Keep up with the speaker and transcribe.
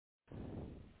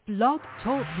Blog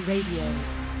Talk Radio.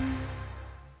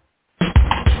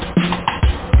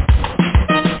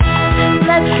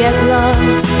 Let's get lost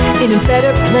in a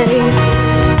better place.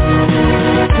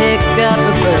 Pick up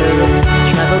a book,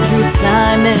 travel through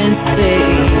time and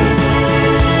space.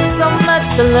 So much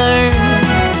to learn,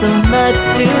 so much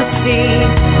to see.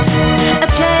 A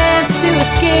chance to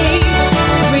escape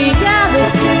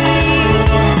reality.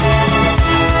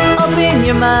 Open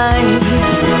your mind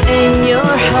and your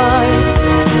heart.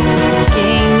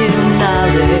 Gain new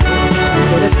knowledge,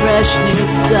 get a fresh new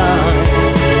start.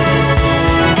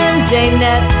 MJ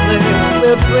Network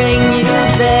will bring you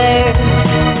there.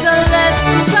 So let's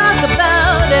talk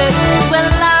about it. We're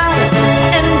live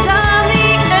and on the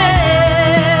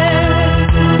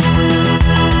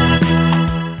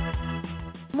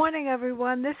air. Morning,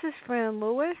 everyone. This is Fran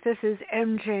Lewis. This is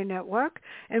MJ Network.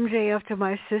 MJ after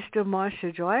my sister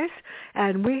Marsha Joyce.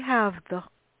 And we have the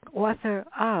author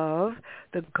of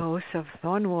The Ghost of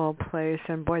Thornwald Place.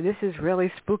 And boy, this is really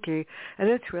spooky. And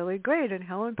it's really great. And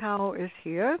Helen Powell is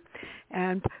here.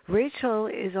 And Rachel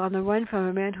is on the run from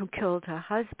a man who killed her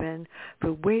husband.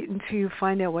 But wait until you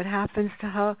find out what happens to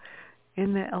her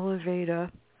in the elevator.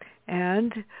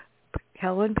 And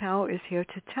Helen Powell is here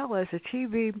to tell us, a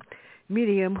TV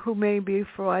medium who may be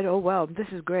fraud. Oh, well, this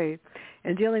is great.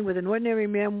 And dealing with an ordinary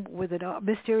man with a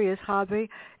mysterious hobby.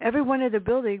 Every one of the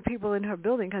people in her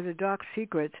building has a dark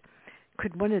secret.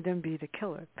 Could one of them be the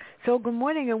killer? So good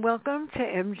morning and welcome to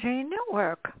MJ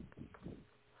Network.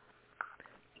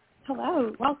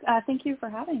 Hello. Well, thank you for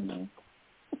having me.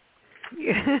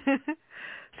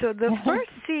 So the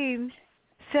first scene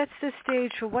sets the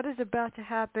stage for what is about to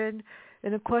happen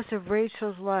in the course of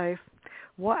Rachel's life.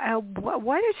 Why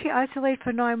did she isolate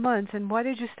for 9 months, and why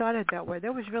did you start it that way?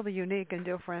 That was really unique and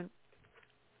different.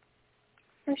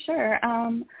 For sure.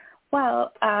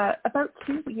 About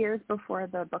 2 years before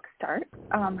the book starts,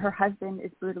 her husband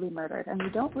is brutally murdered, and we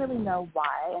don't really know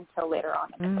why until later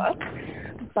on in the book,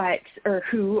 or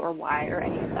who or why or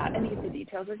any of the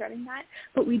details regarding that.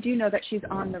 But we do know that she's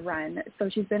on the run. So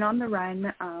she's been on the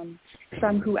run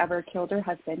from whoever killed her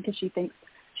husband, because she's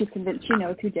convinced she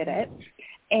knows who did it.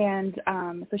 And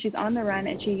so she's on the run,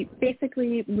 and she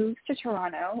basically moves to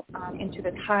Toronto into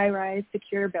this high-rise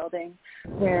secure building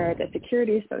where the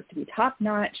security is supposed to be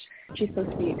top-notch. She's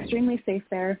supposed to be extremely safe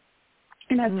there.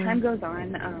 And as time goes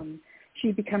on,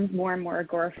 she becomes more and more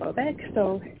agoraphobic.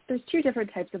 So there's two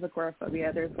different types of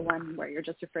agoraphobia. There's the one where you're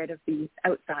just afraid of the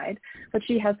outside, but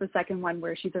she has the second one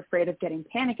where she's afraid of getting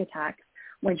panic attacks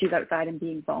when she's outside and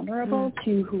being vulnerable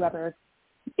to whoever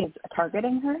is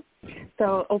targeting her.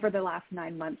 So over the last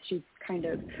 9 months, she's kind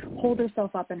of holed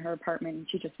herself up in her apartment, and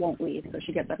she just won't leave. So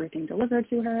she gets everything delivered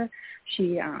to her.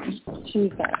 She's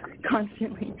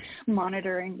constantly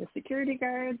monitoring the security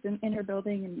guards in her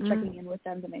building and checking in with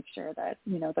them to make sure that,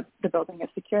 the building is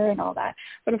secure and all that.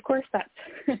 But of course,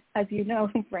 that's, as you know,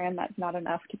 Fran, that's not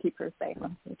enough to keep her safe,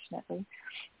 unfortunately.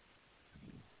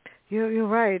 You're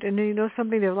right. And you know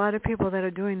something, there are a lot of people that are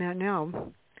doing that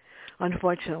now.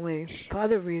 Unfortunately, for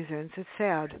other reasons. It's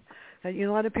sad that a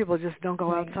lot of people just don't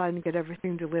go outside and get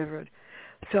everything delivered.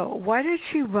 So why did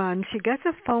she run? She gets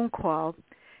a phone call,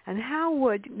 and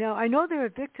now I know there are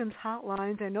victims'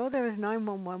 hotlines. I know there is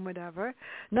 911, whatever.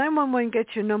 911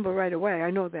 gets your number right away.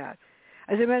 I know that.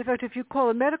 As a matter of fact, if you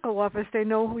call a medical office, they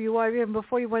know who you are even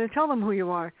before you want to tell them who you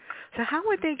are. So how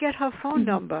would they get her phone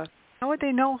number? How would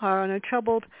they know her on a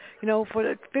troubled, for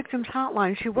the victims'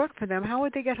 hotline? She worked for them. How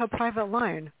would they get her private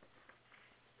line?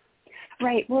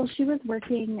 Right. Well, she was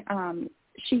working,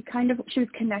 she was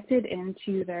connected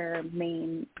into their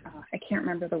main, I can't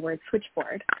remember the word,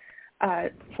 switchboard,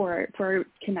 for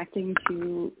connecting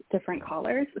to different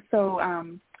callers. So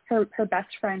her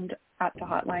best friend at the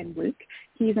hotline, Luke,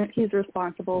 he's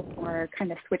responsible for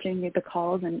kind of switching the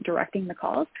calls and directing the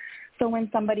calls. So when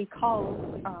somebody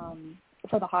calls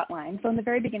for the hotline, so in the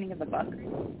very beginning of the book,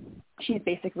 she's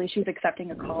accepting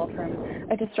a call from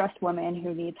a distressed woman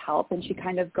who needs help, and she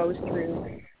kind of goes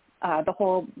through the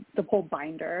whole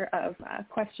binder of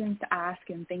questions to ask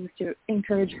and things to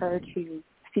encourage her to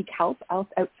seek help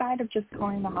outside of just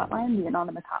calling the hotline, the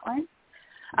anonymous hotline.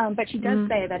 But she does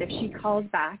say that if she calls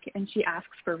back and she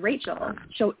asks for Rachel,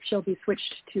 she'll be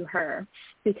switched to her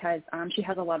because she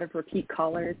has a lot of repeat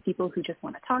callers, people who just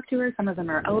want to talk to her. Some of them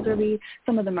are elderly.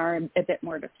 Some of them are a bit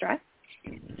more distressed.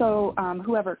 So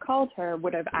whoever called her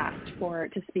would have asked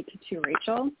to speak to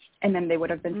Rachel, and then they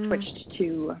would have been switched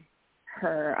to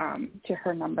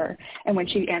her number. And when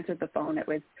she answered the phone, it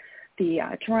was the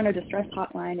Toronto Distress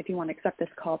Hotline. If you want to accept this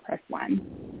call, press 1.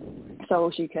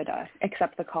 so she could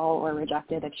accept the call or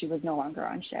reject it if she was no longer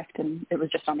on shift, and it was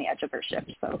just on the edge of her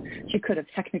shift. So she could have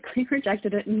technically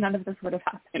rejected it, and none of this would have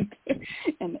happened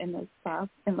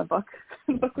in the book.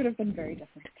 The book would have been very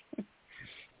different.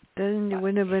 Then it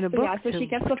wouldn't have been a book. So she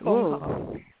gets the phone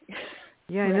call.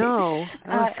 Yeah, right? I know.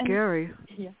 That's scary.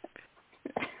 Yeah.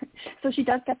 So she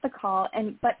does get the call,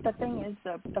 but the thing is,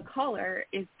 the caller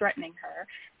is threatening her.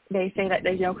 They say that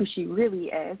they know who she really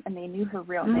is, and they knew her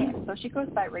real name. So she goes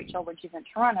by Rachel when she's in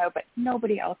Toronto, but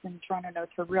nobody else in Toronto knows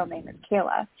her real name is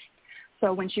Kayla.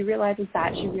 So when she realizes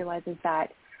that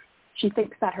she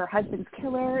thinks that her husband's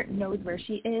killer knows where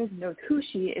she is, knows who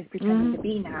she is pretending to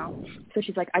be now. So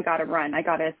she's like, I got to run. I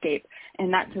got to escape.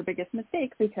 And that's her biggest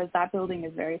mistake because that building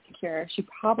is very secure. She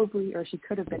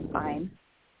could have been fine.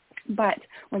 But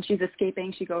when she's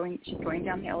escaping, she's going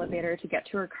down the elevator to get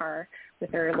to her car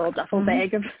with her little duffel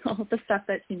bag of all the stuff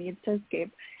that she needs to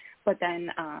escape. But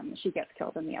then she gets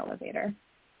killed in the elevator.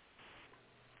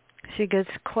 She gets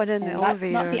caught in the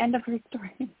elevator. That's not the end of her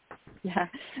story. Yeah,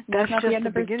 that's not just the end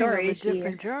of her story. Of a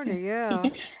different journey. Yeah,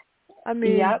 I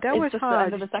mean that was just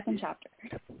hard. The end of the second chapter.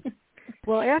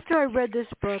 Well, after I read this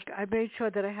book, I made sure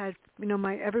that I had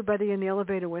my everybody in the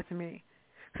elevator with me,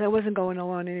 because I wasn't going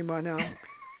alone anymore. No.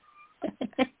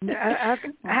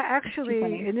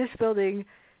 Actually, in this building,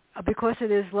 because of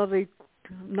this lovely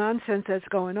nonsense that's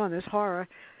going on, this horror,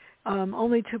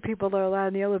 only two people are allowed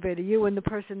in the elevator, you and the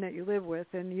person that you live with,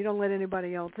 and you don't let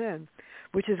anybody else in,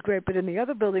 which is great. But in the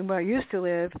other building where I used to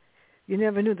live, you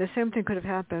never knew. The same thing could have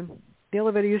happened. The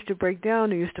elevator used to break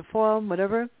down, it used to fall,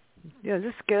 whatever. Yeah,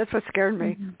 that's what scared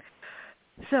me.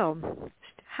 So,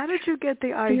 how did you get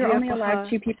the idea? So you're only allowed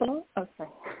two people? Oh, sorry.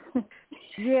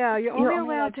 Yeah, you're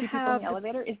only allowed two to people have in the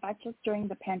elevator. Is that just during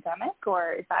the pandemic,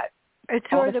 or is that it's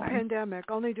all during the the time?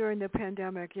 pandemic? Only during the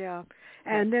pandemic, yeah.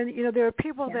 And then there are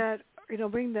people that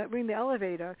ring the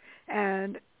elevator,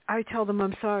 and I tell them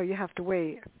I'm sorry, you have to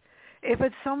wait. If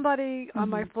it's somebody on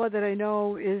my floor that I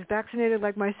know is vaccinated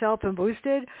like myself and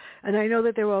boosted, and I know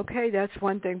that they're okay, that's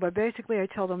one thing. But basically, I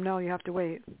tell them no, you have to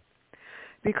wait.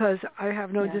 Because I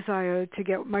have no desire to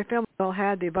get, my family all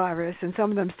had the virus, and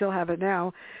some of them still have it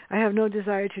now. I have no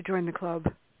desire to join the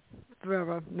club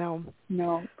forever, no.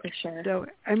 No, for sure. So,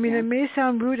 I mean, it may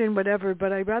sound rude and whatever,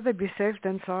 but I'd rather be safe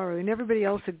than sorry. And everybody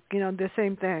else, the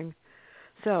same thing.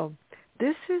 So,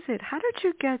 this is it. How did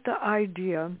you get the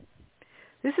idea?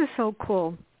 This is so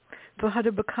cool, for her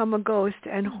to become a ghost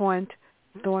and haunt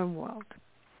Thornwald.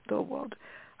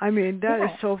 I mean, that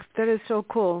is so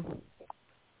cool.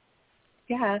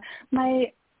 Yeah,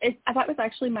 that was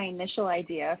actually my initial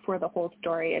idea for the whole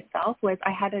story itself. Was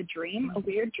I had a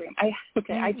weird dream.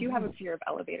 I do have a fear of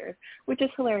elevators, which is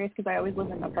hilarious because I always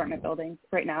live in apartment buildings.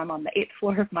 Right now, I'm on the 8th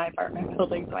floor of my apartment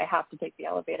building, so I have to take the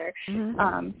elevator.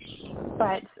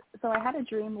 But so I had a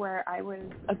dream where I was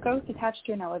a ghost attached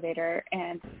to an elevator,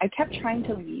 and I kept trying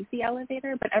to leave the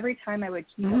elevator, but every time I would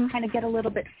kind of get a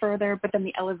little bit further, but then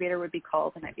the elevator would be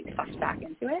called and I'd be sucked back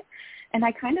into it. And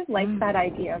I kind of liked that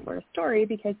idea for a story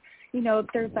because,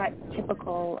 there's that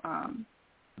typical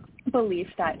belief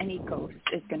that any ghost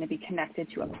is going to be connected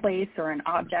to a place or an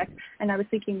object. And I was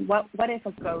thinking, what if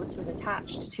a ghost was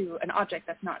attached to an object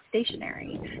that's not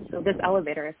stationary? So this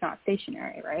elevator is not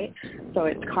stationary, right? So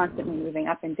it's constantly moving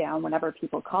up and down whenever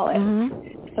people call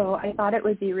it. So I thought it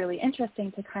would be really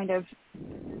interesting to kind of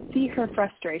see her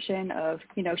frustration of,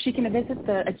 she can visit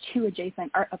the two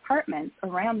adjacent apartments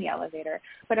around the elevator,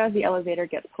 but as the elevator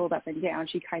gets pulled up and down,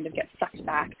 she kind of gets sucked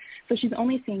back. So she's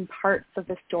only seeing parts of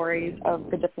the stories of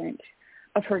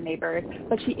her neighbors,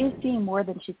 but she is seeing more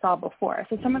than she saw before.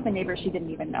 So some of the neighbors she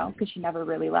didn't even know because she never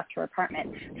really left her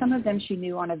apartment. Some of them she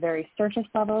knew on a very surface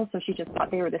level, so she just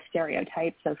thought they were the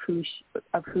stereotypes of who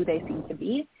they seem to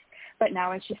be. But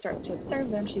now as she starts to observe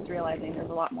them, she's realizing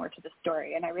there's a lot more to the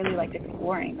story, and I really liked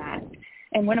exploring that.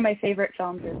 And one of my favorite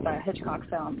films is the Hitchcock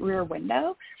film Rear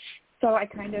Window. So I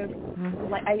kind of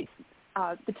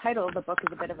the title of the book is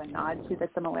a bit of a nod to the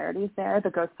similarities there.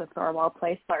 The Ghost of Thornwald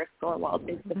place. Lars Thornwald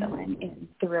is the villain in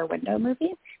the Rear Window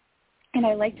movie. And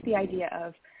I liked the idea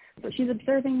of, so she's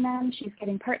observing them, she's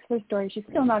getting parts of their story, she's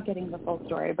still not getting the full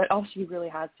story, but all she really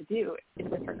has to do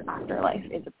with her afterlife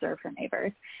is observe her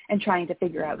neighbors and trying to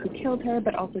figure out who killed her,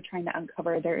 but also trying to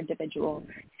uncover their individual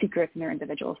secrets and their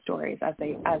individual stories as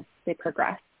they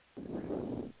progress.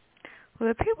 Well,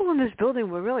 the people in this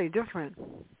building were really different.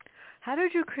 How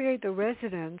did you create the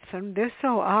residents? And they're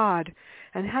so odd.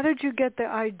 And how did you get the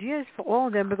ideas for all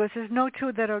of them? Because there's no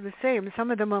two that are the same. Some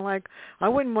of them are like, I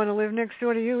wouldn't want to live next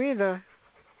door to you either.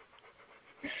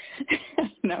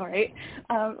 No, right?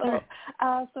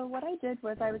 So what I did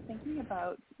was I was thinking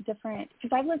about different,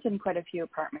 because I've lived in quite a few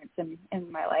apartments in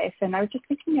my life, and I was just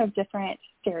thinking of different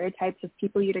stereotypes of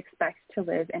people you'd expect to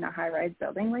live in a high-rise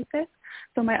building like this.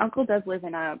 So my uncle does live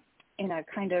in a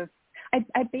kind of,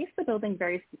 I based the building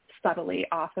very subtly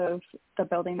off of the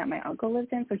building that my uncle lives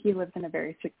in. So he lives in a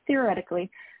theoretically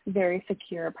very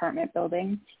secure apartment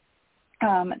building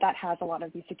that has a lot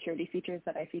of these security features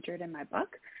that I featured in my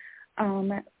book.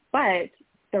 But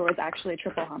there was actually a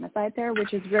triple homicide there,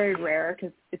 which is very rare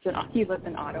because he lives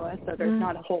in Ottawa, so there's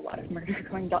not a whole lot of murder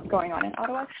going on in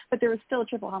Ottawa. But there was still a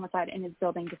triple homicide in his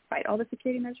building despite all the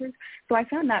security measures. So I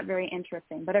found that very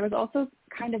interesting. But I was also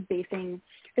kind of basing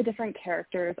the different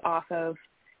characters off of,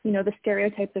 the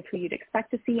stereotypes of who you'd expect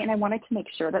to see, and I wanted to make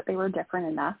sure that they were different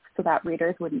enough so that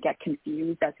readers wouldn't get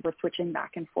confused as we're switching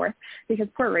back and forth, because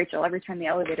poor Rachel, every time the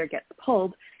elevator gets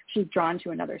pulled, she's drawn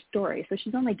to another story, so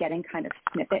she's only getting kind of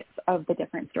snippets of the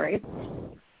different stories.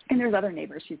 And there's other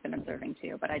neighbors she's been observing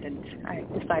too, but I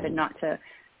decided not to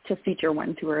feature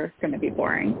ones who are going to be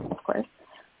boring, of course.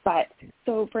 But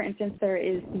so, for instance,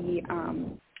 there's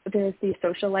the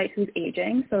socialite who's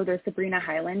aging. So there's Sabrina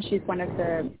Hyland. She's one of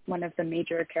the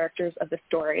major characters of the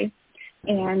story.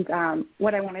 And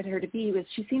what I wanted her to be was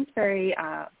she seems very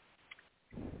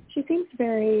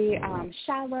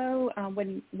shallow.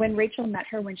 When Rachel met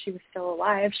her when she was still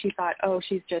alive, she thought, oh,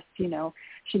 she's just,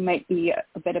 she might be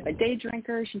a bit of a day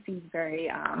drinker. She seems very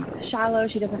shallow.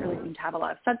 She doesn't really seem to have a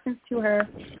lot of substance to her.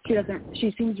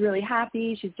 She seems really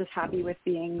happy. She's just happy with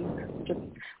just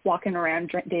walking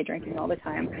around day drinking all the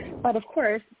time. But of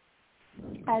course,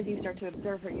 as you start to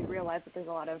observe her, you realize that there's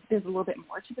a little bit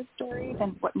more to the story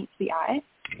than what meets the eye.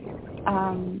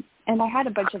 And I had a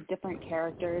bunch of different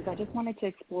characters. I just wanted to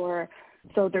explore.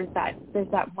 So there's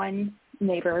that one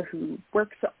neighbor who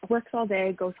works all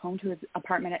day, goes home to his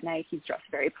apartment at night. He's dressed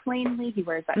very plainly. He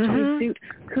wears that tweed suit.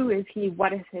 Who is he?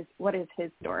 What is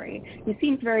his story? He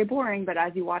seems very boring, but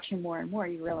as you watch him more and more,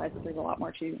 you realize that there's a lot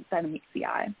more to than meets the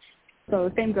eye. So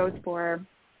the same goes for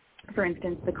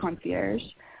instance, the concierge,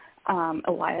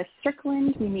 Elias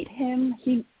Strickland. We meet him.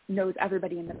 He knows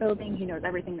everybody in the building. He knows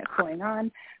everything that's going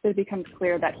on. But it becomes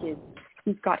clear that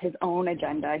he's got his own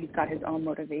agenda. He's got his own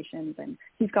motivations, and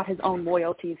he's got his own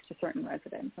loyalties to certain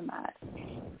residents and that.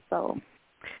 So,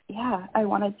 yeah, I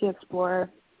wanted to explore,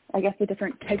 I guess, the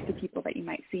different types of people that you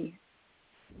might see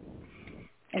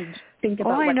and think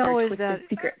about what their twisted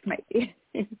secrets might be.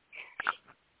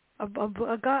 A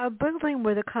building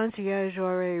with a concierge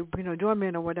or a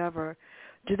doorman or whatever,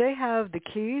 do they have the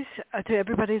keys to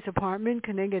everybody's apartment?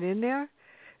 Can they get in there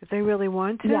if they really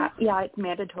want to? Yeah, it's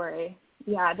mandatory.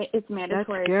 Yeah, it's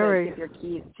mandatory to give your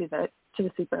keys to the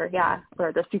super,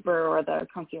 or the super or the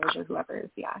concierge or whoever is,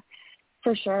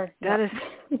 for sure. That's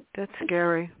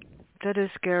scary. That is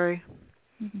scary.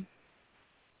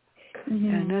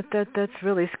 And that's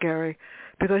really scary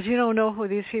because you don't know who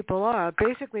these people are.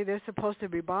 Basically, they're supposed to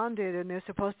be bonded and they're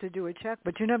supposed to do a check,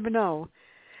 but you never know.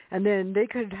 And then they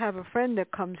could have a friend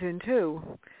that comes in too.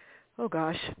 Oh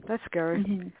gosh, that's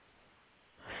scary.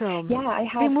 So yeah, I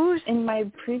have in my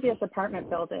previous apartment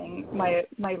building,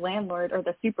 my landlord or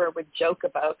the super would joke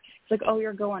about, it's like, oh,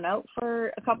 you're going out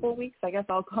for a couple of weeks? I guess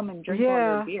I'll come and drink all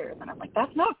your beers. And I'm like,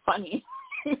 that's not funny.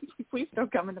 Please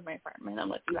don't come into my apartment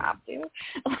unless you have to.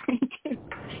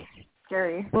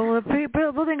 Scary. Well, the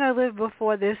building I lived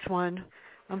before this one,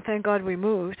 thank God we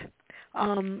moved.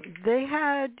 They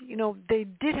had, they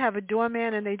did have a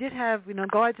doorman and they did have,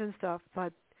 guards and stuff.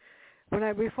 But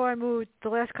before I moved, the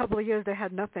last couple of years, they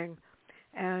had nothing,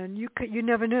 and you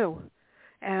never knew.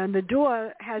 And the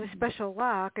door had a special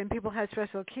lock, and people had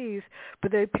special keys,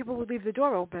 but people would leave the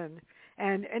door open,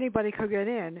 and anybody could get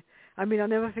in. I mean, I'll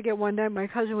never forget one night my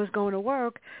cousin was going to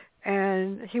work,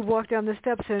 and he walked down the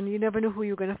steps, and you never knew who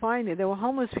you were going to find there. There were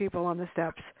homeless people on the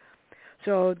steps.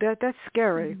 So that's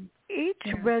scary.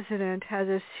 Each resident has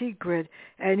a secret,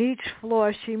 and each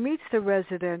floor she meets the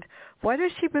resident. Why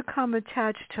does she become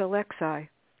attached to Alexei?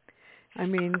 I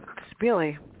mean,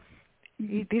 really,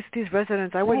 these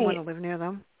residents, I wouldn't want to live near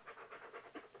them.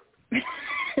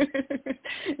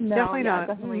 No, definitely not.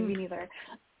 Definitely me neither.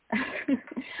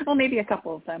 Well, maybe a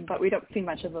couple of them, but we don't see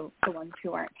much of the ones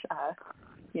who aren't,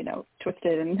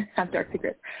 twisted and have dark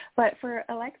secrets. But for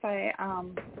Alexei,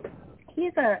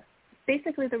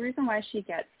 basically the reason why she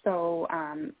gets so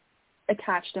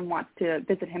attached and wants to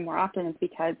visit him more often is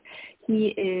because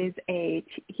he's a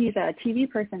TV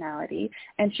personality,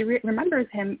 and she remembers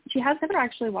him. She has never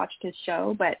actually watched his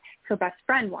show, but her best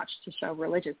friend watched his show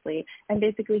religiously, and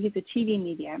basically he's a TV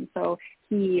medium, so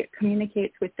he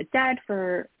communicates with the dead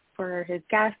for for his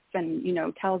guests and,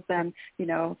 tells them,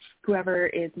 whoever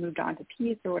is moved on to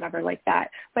peace or whatever like that.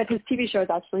 But his TV show has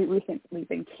actually recently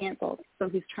been canceled. So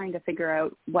he's trying to figure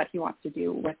out what he wants to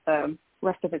do with the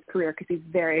rest of his career because he's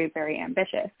very, very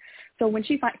ambitious. So when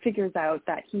she figures out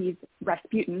that he's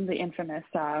Rasputin, the infamous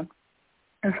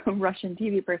Russian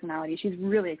TV personality, she's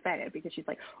really excited because she's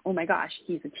like, oh my gosh,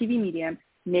 he's a TV medium.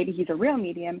 Maybe he's a real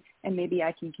medium, and maybe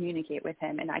I can communicate with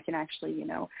him, and I can actually,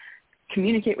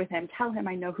 communicate with him, tell him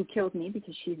I know who killed me,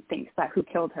 because she thinks that who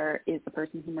killed her is the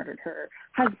person who murdered her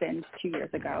husband 2 years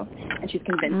ago, and she's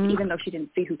convinced, even though she didn't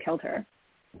see who killed her.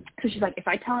 So she's like, if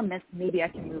I tell him this, maybe I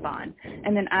can move on.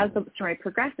 And then as the story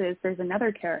progresses, there's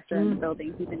another character in the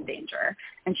building who's in danger,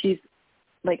 and she's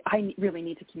like, I really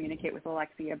need to communicate with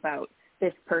Alexei about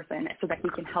this person so that he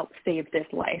can help save this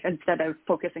life, instead of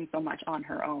focusing so much on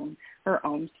her own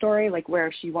story, like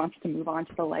where she wants to move on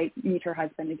to the light, meet her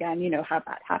husband again, have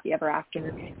that happy ever after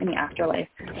in the afterlife.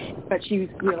 But she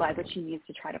realized that she needs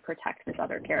to try to protect this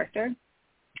other character.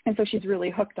 And so she's really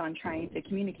hooked on trying to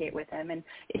communicate with him. And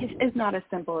it's not as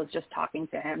simple as just talking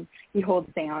to him. He holds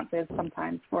seances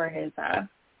sometimes for his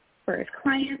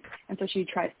clients, and so she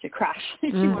tries to crash.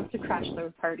 She wants to crash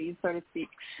those parties, so to speak,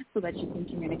 so that she can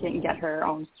communicate and get her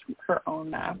own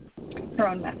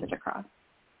message across.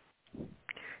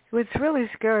 It's really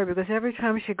scary because every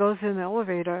time she goes in the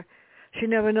elevator, she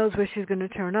never knows where she's going to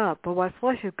turn up, or what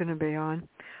floor she's going to be on,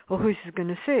 or who she's going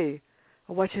to see,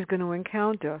 or what she's going to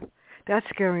encounter. That's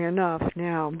scary enough.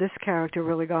 Now, this character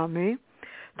really got me.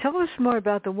 Tell us more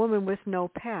about the woman with no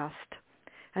past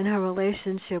and her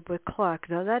relationship with Clark.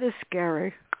 Now, that is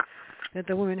scary, that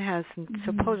the woman has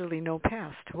supposedly no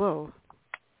past. Whoa.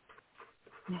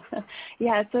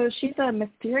 Yeah, so she's a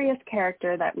mysterious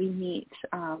character that we meet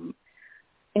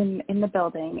in the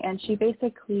building, and she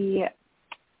basically,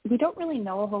 we don't really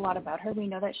know a whole lot about her. We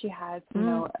know that she has,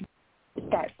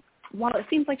 that while it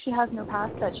seems like she has no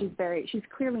past, that she's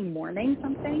clearly mourning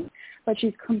something, but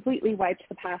she's completely wiped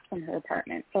the past from her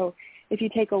apartment. So if you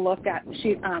take a look at,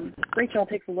 Rachel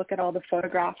takes a look at all the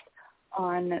photographs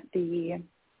on the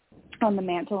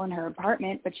mantle in her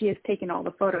apartment, but she has taken all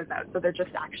the photos out, so they're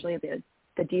just actually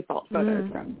the default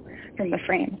photos from the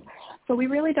frames. So we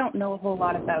really don't know a whole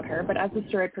lot about her, but as the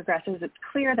story progresses, it's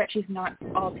clear that she's not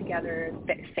altogether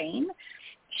sane.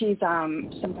 She's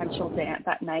sometimes she'll dance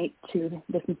at night to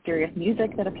this mysterious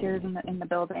music that appears in the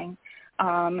building,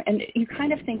 and you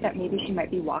kind of think that maybe she might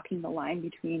be walking the line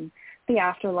between the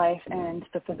afterlife and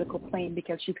the physical plane,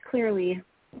 because she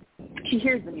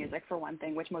hears the music for one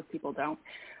thing, which most people don't.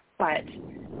 But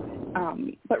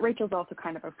Rachel's also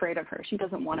kind of afraid of her. She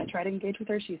doesn't want to try to engage with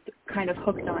her. She's kind of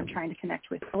hooked on trying to connect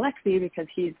with Alexei because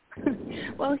he's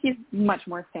much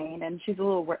more sane, and she's a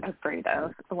little afraid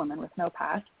of the woman with no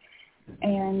past.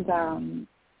 And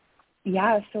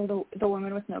so the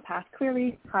woman with no past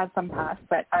clearly has some past,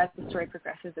 but as the story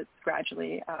progresses, it's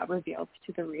gradually revealed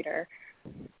to the reader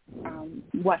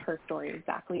what her story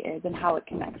exactly is and how it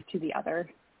connects to the other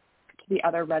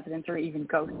residents or even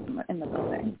ghosts in the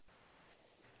building.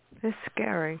 It's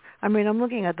scary. I mean, I'm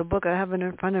looking at the book. I have it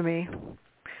in front of me,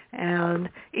 and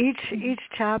each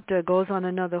chapter goes on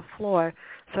another floor.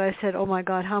 So I said, oh my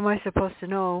God, how am I supposed to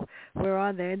know where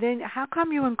are they? And then how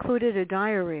come you included a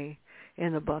diary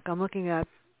in the book? I'm looking at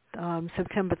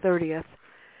September 30th.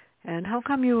 And how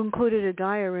come you included a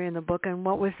diary in the book, and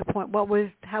what was the point?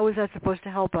 How was that supposed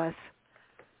to help us?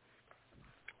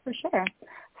 For sure.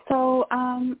 So,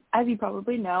 as you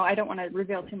probably know, I don't want to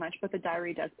reveal too much, but the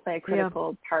diary does play a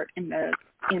critical part in the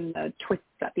twists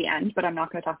at the end, but I'm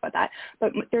not going to talk about that.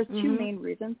 But there's two main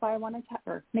reasons why I wanted to,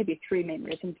 or maybe three main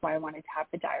reasons why I wanted to have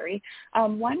the diary.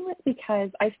 One was because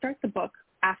I start the book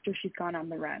after she's gone on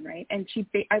the run, right? And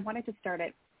I wanted to start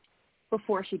it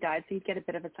before she died, so you get a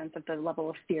bit of a sense of the level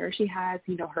of fear she has,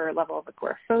 her level of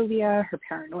agoraphobia, her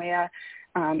paranoia.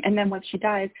 And then once she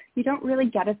dies, you don't really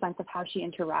get a sense of how she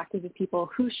interacted with people,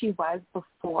 who she was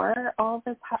before all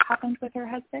this happened with her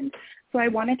husband. So I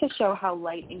wanted to show how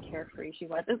light and carefree she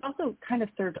was. It also kind of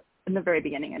served, in the very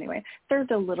beginning anyway,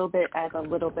 served a little bit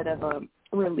of a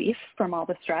relief from all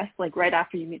the stress. Like right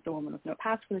after you meet the woman with no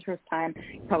past for the first time,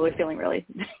 you're probably feeling really,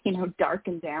 dark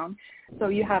and down. So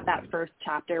you have that first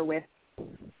chapter with,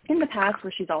 in the past,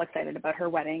 where she's all excited about her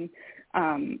wedding,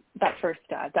 that first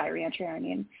diary entry,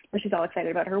 where she's all excited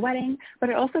about her wedding, but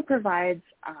it also provides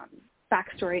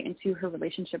backstory into her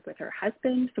relationship with her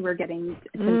husband. So we're getting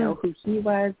to know who he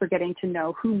was. We're getting to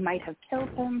know who might have killed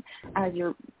him as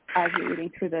you're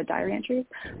reading through the diary entries.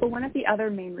 But one of the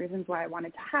other main reasons why I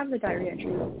wanted to have the diary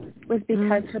entries was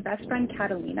because her best friend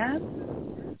Catalina,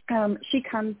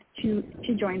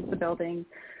 she joins the building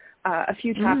a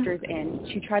few chapters in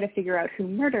to try to figure out who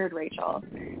murdered Rachel.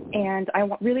 And I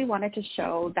really wanted to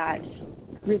show that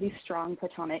really strong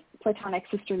platonic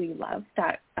sisterly love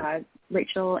that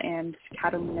Rachel and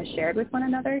Catalina shared with one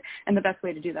another. And the best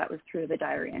way to do that was through the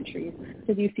diary entries.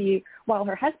 Because you see, while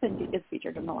her husband is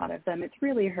featured in a lot of them, it's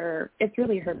really her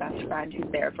best friend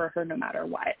who's there for her no matter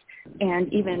what.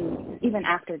 And even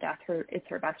after death, it's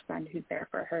her best friend who's there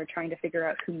for her, trying to figure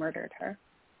out who murdered her.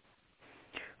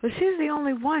 Well, she's the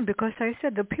only one, because I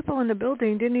said the people in the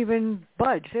building didn't even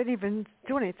budge. They didn't even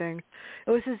do anything. It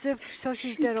was as if, so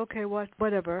she's dead, okay,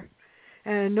 whatever.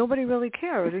 And nobody really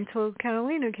cared until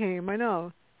Catalina came. I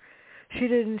know. She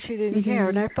didn't care.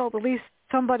 And I felt at least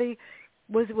somebody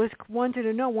wanted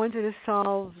to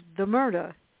solve the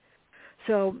murder.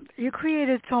 So you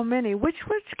created so many. Which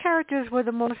characters were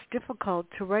the most difficult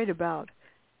to write about?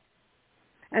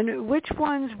 And which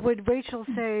ones would Rachel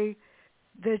say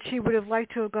that she would have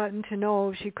liked to have gotten to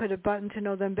know if she could have gotten to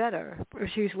know them better, if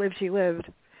she lived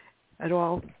at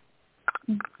all?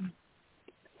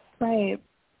 Right.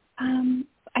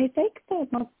 I think the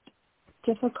most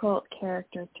difficult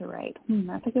character to write,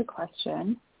 that's a good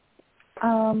question.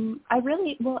 I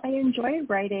enjoy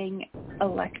writing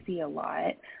Alexei a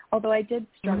lot, although I did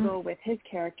struggle with his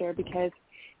character because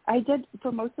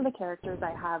for most of the characters,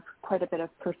 I have quite a bit of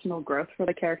personal growth for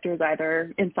the characters,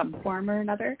 either in some form or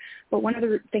another. But one of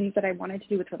the things that I wanted to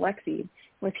do with Alexei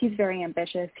was he's very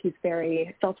ambitious, he's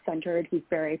very self-centered, he's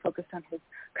very focused on his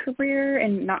career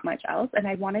and not much else. And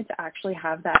I wanted to actually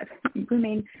have that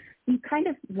remain. You kind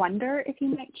of wonder if he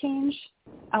might change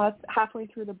halfway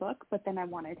through the book, but then I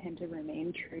wanted him to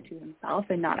remain true to himself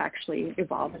and not actually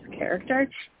evolve as a character.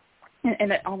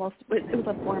 And it was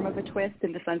a form of a twist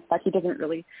in the sense that he doesn't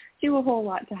really do a whole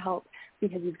lot to help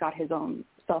because he's got his own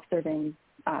self-serving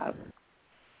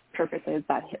purposes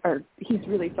or he's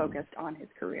really focused on his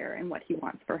career and what he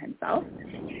wants for himself.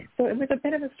 So it was a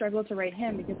bit of a struggle to write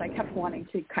him because I kept wanting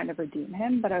to kind of redeem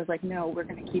him, but I was like, no, we're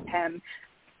going to keep him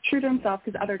true to himself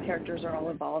because other characters are all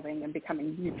evolving and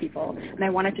becoming new people. And I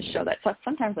wanted to show that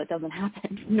sometimes that doesn't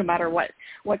happen, no matter what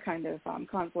kind of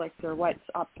conflicts or what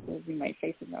obstacles we might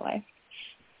face in their life.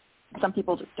 Some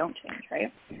people just don't change,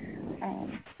 right?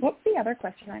 What's the other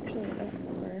question, actually? I don't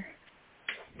remember.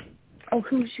 Oh,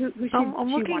 who she would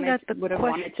have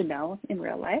wanted to know in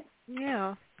real life?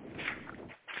 Yeah.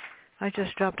 I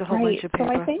just dropped a whole bunch of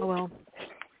paper. So I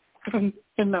think,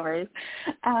 no worries.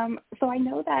 So I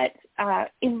know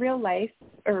that in real life,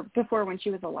 or before when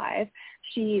she was alive,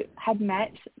 she had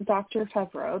met Dr.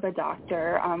 Favreau, the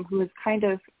doctor, who was kind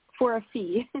of, for a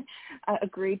fee,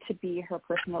 agreed to be her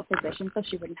personal physician so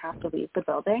she wouldn't have to leave the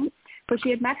building. So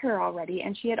she had met her already,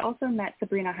 and she had also met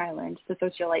Sabrina Hyland, the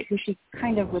socialite, who she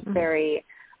kind of was very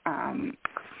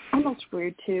almost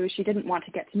rude to. She didn't want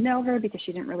to get to know her because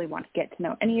she didn't really want to get to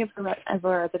know any of her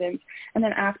residents. And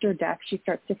then after death, she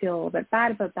starts to feel a little bit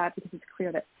bad about that because it's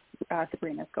clear that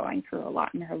Sabrina's going through a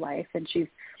lot in her life, and she's,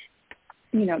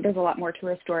 there's a lot more to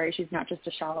her story. She's not just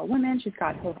a shallow woman. She's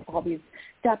got all these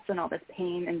depths and all this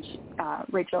pain. And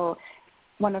Rachel,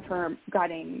 one of her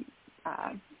guiding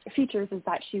features is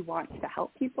that she wants to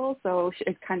help people. So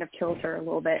it kind of kills her a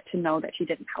little bit to know that she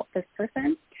didn't help this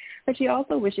person. But she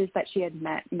also wishes that she had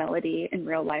met Melody in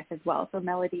real life as well. So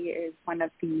Melody is one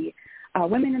of the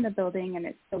women in the building, and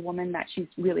it's the woman that she's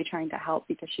really trying to help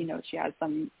because she knows she has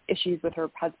some issues with her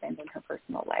husband in her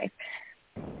personal life.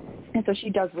 And so she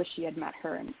does wish she had met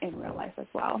her in real life as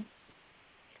well.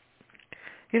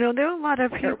 There are a lot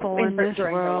of people in this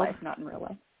during world. Her life, not in real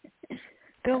life.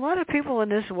 There are a lot of people in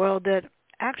this world that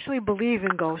actually believe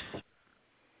in ghosts.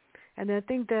 And I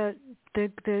think that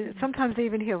sometimes they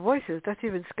even hear voices. That's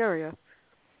even scarier.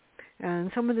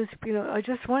 And some of this, I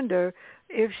just wonder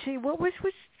if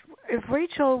if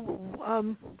Rachel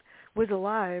was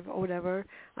alive or whatever,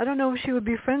 I don't know if she would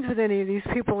be friends with any of these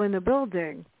people in the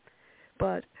building.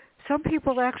 But some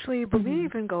people actually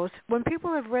believe in ghosts. When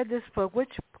people have read this book, which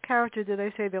character did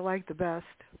I say they liked the best?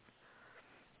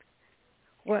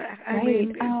 Well, I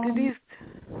mean,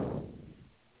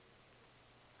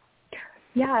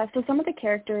 Yeah, so some of the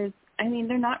characters,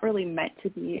 they're not really meant to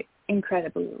be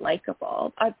incredibly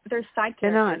likable. Their side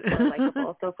characters are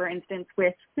likable. So, for instance,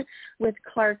 with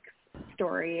Clark's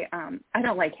story, I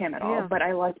don't like him at all, but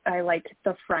I like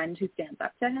the friend who stands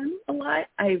up to him a lot.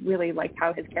 I really like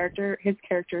how his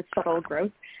character's subtle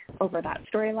growth over that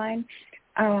storyline.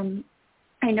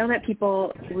 I know that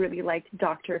people really liked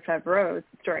Dr. Favreau's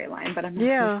storyline, but I'm not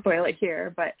going to spoil it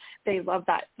here. But they love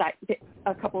that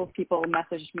a couple of people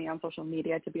messaged me on social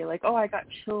media to be like, oh, I got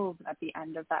chills at the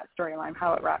end of that storyline,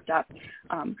 how it wrapped up.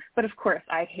 But of course,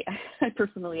 I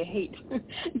personally hate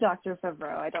Dr.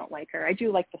 Favreau. I don't like her. I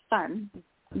do like the son.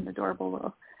 an adorable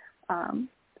little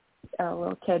a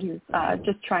little kid who's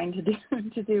just trying to do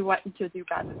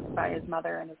bad by his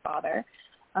mother and his father.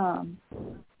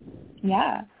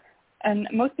 Yeah, and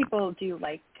most people do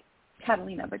like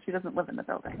Catalina, but she doesn't live in the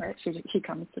building, right? She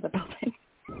comes to the building.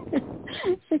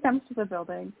 She comes to the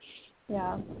building.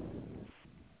 Yeah.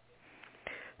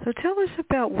 So tell us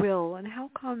about Will and how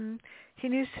come he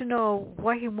needs to know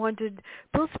why he wanted.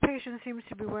 Bill's patient seems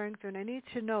to be wearing thin. I need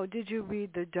to know, did you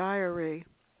read the diary?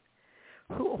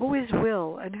 Who is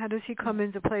Will and how does he come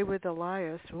into play with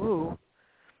Elias? Ooh,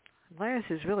 Elias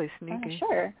is really sneaky.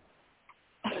 Sure.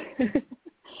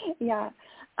 Yeah.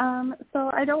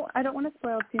 So I don't want to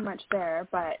spoil too much there,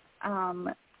 but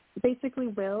basically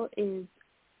Will is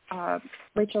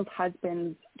Rachel's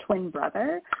husband's twin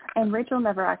brother, and Rachel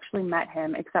never actually met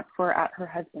him except for at her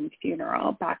husband's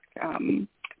funeral back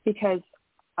because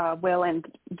Will and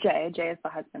Jay is the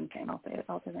husband's name, I'll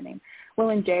say the name. Will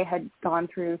and Jay had gone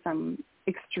through some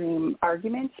extreme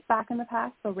arguments back in the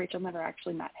past, so Rachel never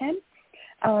actually met him.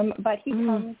 But he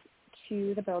comes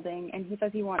to the building and he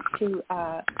says he wants to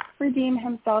redeem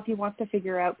himself. He wants to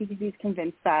figure out, because he's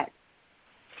convinced that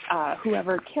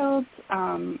whoever killed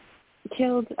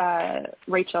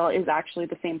Rachel is actually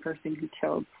the same person who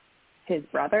killed his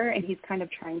brother, and he's kind of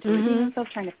trying to redeem himself,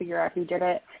 trying to figure out who did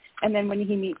it. And then when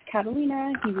he meets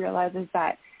Catalina, he realizes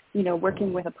that,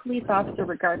 working with a police officer,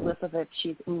 regardless of if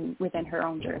she's within her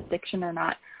own jurisdiction or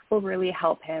not, will really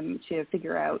help him to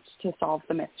figure out, to solve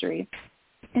the mystery.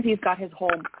 And he's got his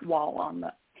whole wall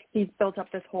he's built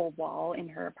up this whole wall in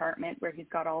her apartment where he's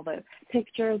got all the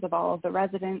pictures of all of the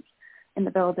residents in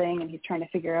the building, and he's trying to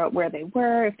figure out where they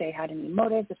were, if they had any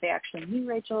motives, if they actually knew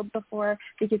Rachel before,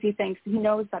 because he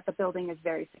knows that the building is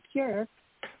very secure,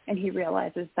 and he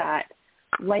realizes that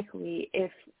likely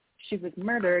if she was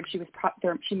murdered, she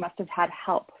must have had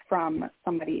help from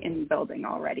somebody in the building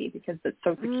already, because it's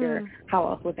so secure. How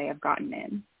else would they have gotten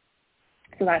in?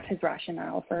 So that's his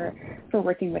rationale for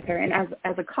working with her. And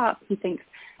as a cop, he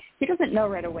doesn't know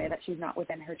right away that she's not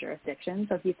within her jurisdiction.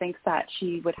 So he thinks that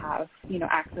she would have,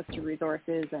 access to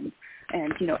resources and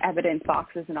evidence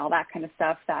boxes and all that kind of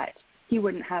stuff that he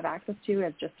wouldn't have access to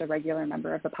as just a regular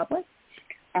member of the public.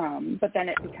 But then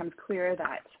it becomes clear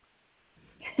that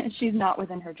she's not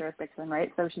within her jurisdiction,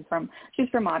 right? So she's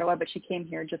from Ottawa, but she came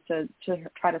here just to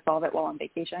try to solve it while on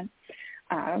vacation,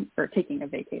 or taking a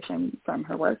vacation from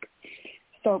her work.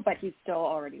 So, but he's still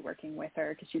already working with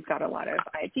her because she's got a lot of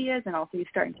ideas, and also he's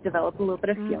starting to develop a little bit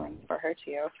of feelings for her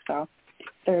too. So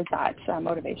there's that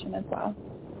motivation as well.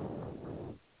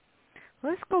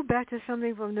 Let's go back to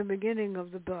something from the beginning of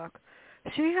the book.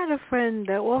 She had a friend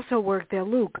that also worked there,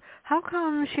 Luke. How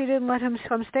come she didn't let him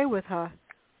come stay with her?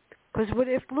 Because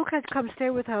if Luke had come stay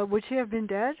with her, would she have been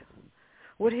dead?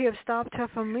 Would he have stopped her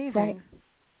from leaving?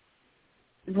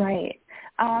 Right.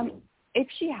 If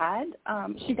she had,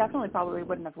 she definitely probably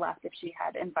wouldn't have left if she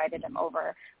had invited him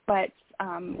over. But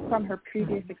from her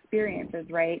previous experiences,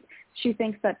 right, she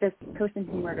thinks that this person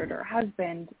who murdered her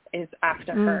husband is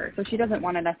after her. So she doesn't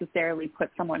want to necessarily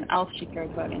put someone else she cares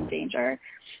about in danger.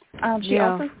 She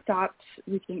also stopped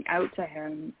reaching out to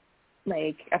him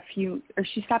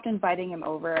she stopped inviting him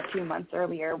over a few months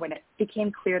earlier when it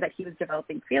became clear that he was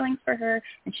developing feelings for her,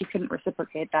 and she couldn't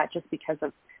reciprocate that just because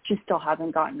she still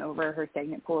hasn't gotten over her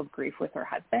stagnant pool of grief with her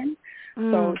husband.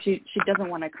 So she doesn't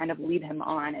want to kind of lead him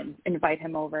on and invite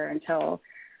him over until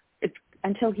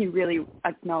he really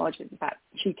acknowledges that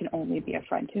she can only be a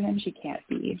friend to him. She can't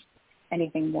be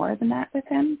anything more than that with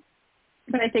him.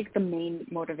 But I think the main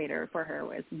motivator for her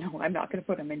was, no, I'm not going to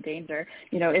put him in danger.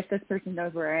 If this person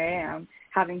knows where I am,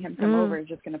 having him come over is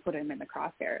just going to put him in the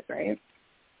crosshairs, right?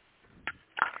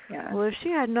 Yeah. Well, if she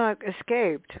had not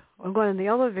escaped or gone in the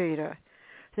elevator,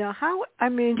 now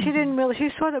she didn't really, she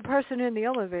saw the person in the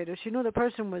elevator. She knew the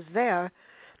person was there.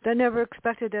 They never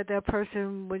expected that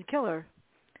person would kill her.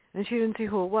 And she didn't see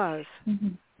who it was.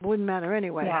 Wouldn't matter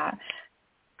anyway. Yeah.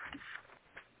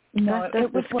 No,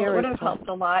 it would have helped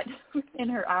a lot in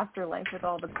her afterlife with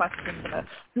all the questions about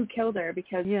who killed her,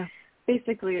 because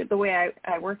basically the way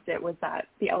I worked it was that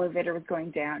the elevator was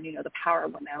going down, the power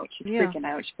went out, she's freaking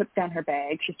out, she puts down her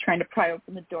bag, she's trying to pry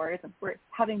open the doors, and we're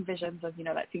having visions of,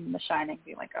 that scene in The Shining,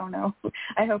 being like, oh no,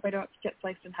 I hope I don't get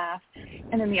sliced in half.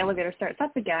 And then the elevator starts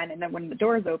up again, and then when the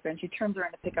doors open, she turns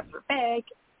around to pick up her bag,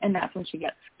 and that's when she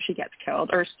gets killed,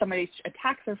 or somebody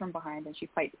attacks her from behind and she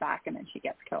fights back and then she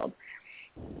gets killed.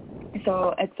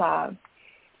 So it's I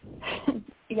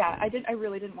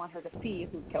really didn't want her to see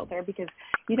who killed her, because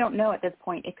you don't know at this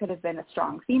point. It could have been a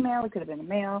strong female, it could have been a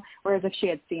male, whereas if she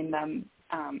had seen them,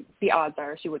 the odds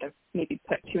are she would have maybe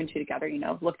put two and two together,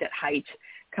 looked at height,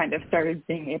 kind of started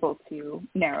being able to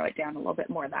narrow it down a little bit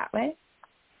more that way.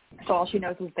 So all she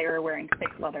knows is they were wearing thick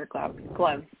leather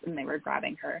gloves, and they were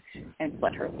grabbing her and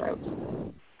slit her throat.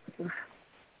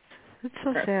 It's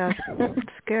so sad. It's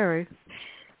scary.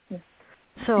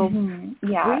 So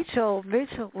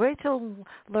Rachel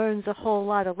learns a whole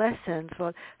lot of lessons.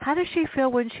 Well, how does she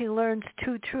feel when she learns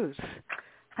two truths?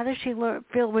 How does she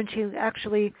feel when she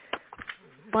actually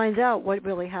finds out what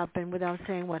really happened without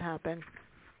saying what happened?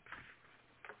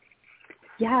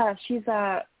 Yeah, she's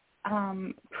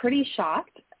pretty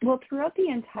shocked. Well, throughout the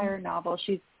entire novel,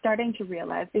 she's starting to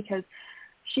realize, because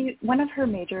one of her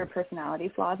major personality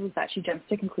flaws was that she jumps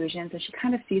to conclusions and she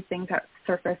kind of sees things at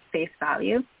surface face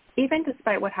value. Even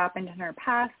despite what happened in her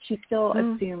past, she still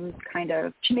assumes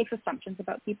she makes assumptions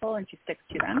about people and she sticks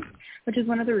to them, which is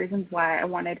one of the reasons why I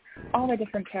wanted all the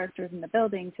different characters in the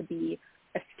building to be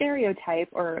a stereotype,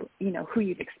 or, who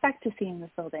you'd expect to see in this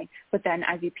building. But then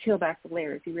as you peel back the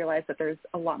layers, you realize that there's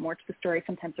a lot more to the story.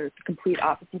 Sometimes there's the complete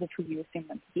opposite of who you assume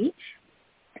them to be.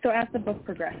 So as the book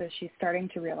progresses, she's starting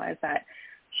to realize that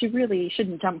she really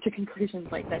shouldn't jump to conclusions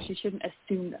like that. She shouldn't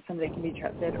assume that somebody can be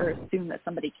trusted or assume that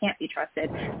somebody can't be trusted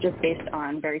just based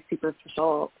on very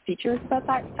superficial features about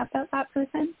that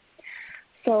person.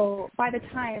 So by the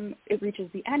time it reaches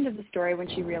the end of the story, when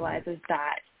she realizes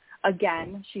that,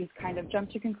 again, she's kind of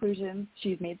jumped to conclusions,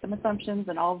 she's made some assumptions,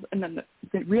 and then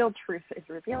the real truth is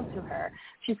revealed to her,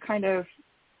 she's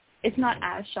it's not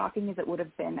as shocking as it would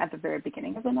have been at the very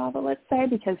beginning of the novel, let's say,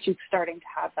 because she's starting to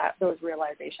have those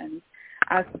realizations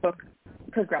as the book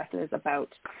progresses about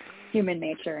human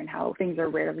nature and how things are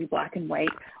rarely black and white.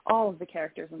 All of the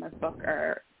characters in this book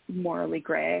are morally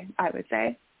gray, I would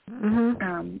say.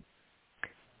 Mm-hmm.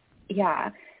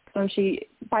 So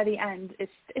by the end,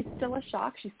 it's still a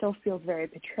shock. She still feels very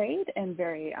betrayed and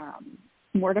very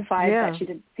mortified that she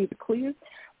didn't see the clues.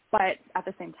 But at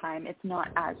the same time, it's not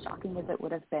as shocking as it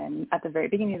would have been at the very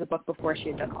beginning of the book before she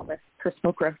had done all this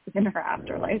personal growth in her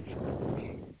afterlife.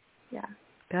 Yeah.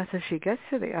 That's as she gets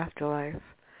to the afterlife.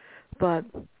 But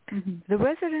the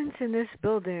residents in this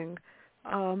building,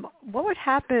 what would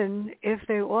happen if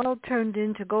they all turned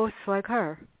into ghosts like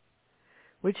her?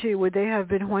 Would they have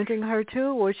been haunting her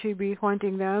too? Would she be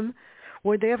haunting them?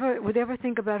 Would they ever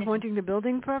think about haunting the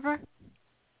building forever?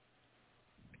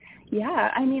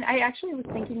 Yeah, I mean, I actually was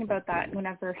thinking about that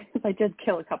whenever I did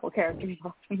kill a couple characters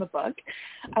off in the book.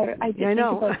 I did think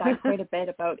about that quite a bit,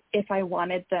 about if I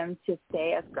wanted them to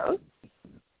stay as ghosts.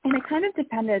 And it kind of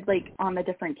depended, on the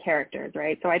different characters,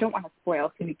 right? So I don't want to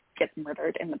spoil who gets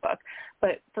murdered in the book.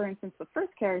 But, for instance, the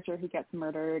first character who gets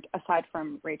murdered, aside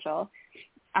from Rachel,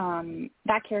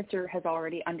 that character has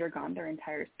already undergone their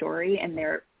entire story, and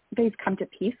they've come to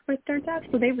peace with their death,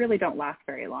 so they really don't last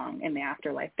very long in the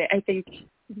afterlife. I think,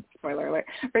 spoiler alert,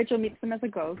 Rachel meets them as a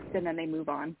ghost, and then they move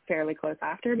on fairly close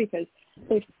after, because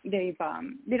they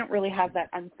don't really have that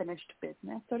unfinished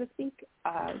business, so to speak,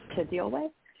 to deal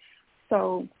with.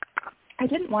 So I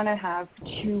didn't want to have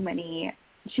too many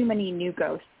new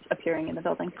ghosts appearing in the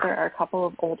building. There are a couple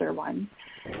of older ones,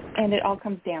 and it all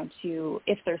comes down to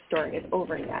if their story is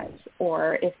over yet,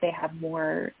 or if they have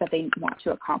more that they want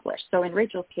to accomplish. So in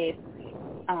Rachel's case,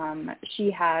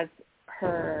 she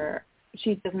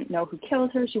doesn't know who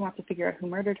killed her. She wants to figure out who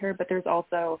murdered her, but there's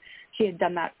also, she had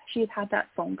had that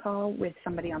phone call with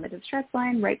somebody on the distress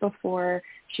line right before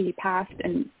she passed,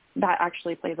 and that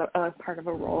actually plays a part of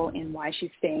a role in why she's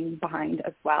staying behind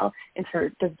as well, is her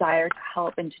desire to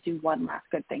help and to do one last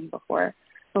good thing before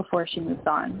she moves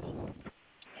on.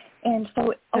 And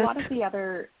so a lot of the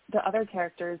other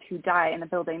characters who die in the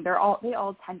building, they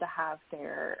all tend to have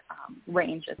their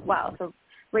range as well. So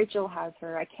Rachel has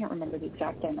her, I can't remember the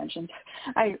exact dimensions.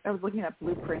 I was looking at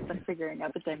blueprints and figuring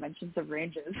out the dimensions of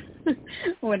ranges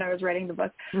when I was writing the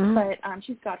book. Mm-hmm. But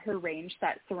she's got her range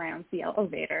that surrounds the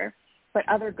elevator. But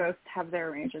other ghosts have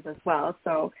their ranges as well.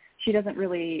 So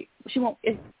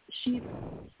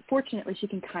fortunately, she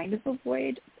can kind of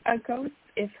avoid a ghost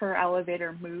if her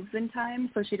elevator moves in time.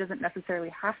 So she doesn't necessarily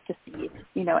have to see,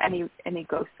 any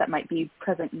ghosts that might be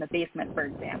present in the basement, for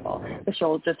example. But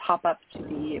she'll just hop up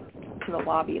to the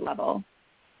lobby level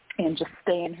and just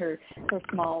stay in her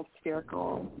small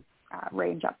spherical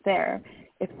range up there,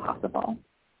 if possible.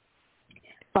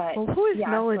 But, who is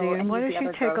Melody, and why does she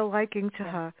take a liking to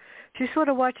her? She sort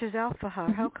of watches out for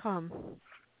her. How come?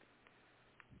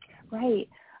 Right.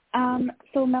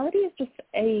 So Melody is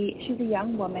she's a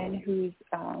young woman who's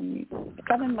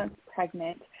 7 months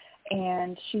pregnant,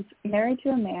 and she's married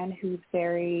to a man who's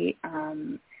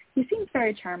he seems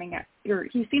very charming,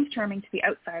 he seems charming to the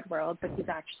outside world, but there's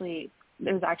actually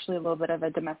a little bit of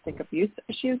a domestic abuse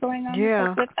issue going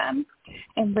on with them.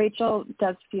 And Rachel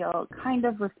does feel kind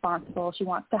of responsible. She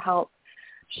wants to help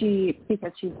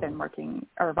because she's been working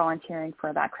or volunteering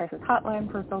for that crisis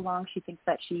hotline for so long, she thinks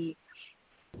that she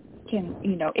can,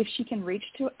 if she can reach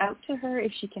out to her,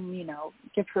 if she can,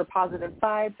 give her positive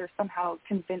vibes or somehow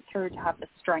convince her to have the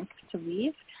strength to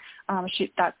leave,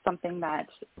 that's something that,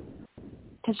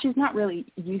 because she's not really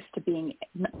used to being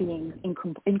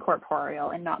incorporeal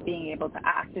and not being able to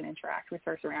act and interact with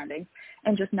her surroundings,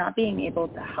 and just not being able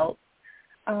to help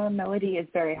Melody is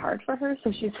very hard for her.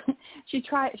 So she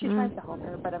tries to help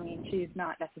her, but I mean, she's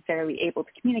not necessarily able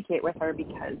to communicate with her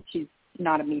because she's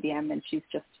not a medium and she's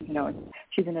just,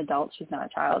 she's an adult, she's not a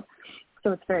child.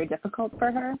 So it's very difficult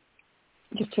for her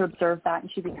just to observe that,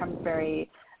 and she becomes very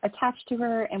attached to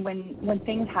her. And when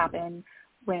things happen,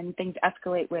 when things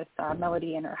escalate with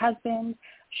Melody and her husband,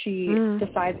 she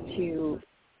decides to,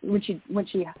 when she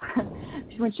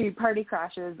party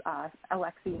crashes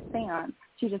Alexi's seance,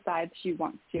 she decides she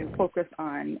wants to focus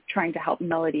on trying to help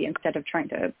Melody instead of trying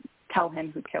to tell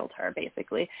him who killed her,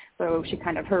 basically. So she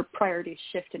her priorities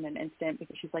shift in an instant,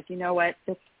 because she's like, you know what,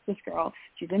 this girl,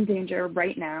 she's in danger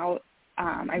right now.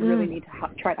 I really need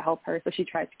to try to help her. So she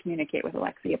tries to communicate with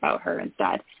Alexi about her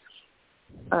instead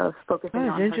of focusing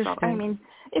on herself. I mean,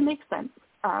 it makes sense.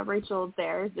 Rachel's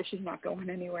there, she's not going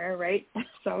anywhere, right?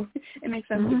 So it makes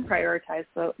sense to prioritize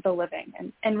the living.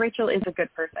 And Rachel is a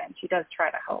good person. She does try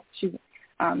to help. She's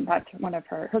that's one of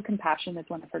her compassion is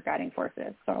one of her guiding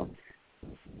forces. So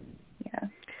yeah.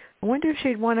 I wonder if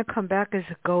she'd want to come back as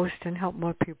a ghost and help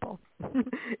more people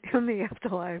in the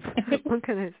afterlife. What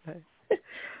can I say?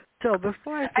 So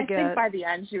before I forget, I think by the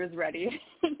end she was ready.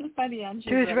 By the end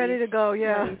she was ready to go.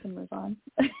 Yeah. Ready to move on.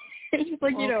 She's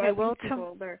like, okay, well,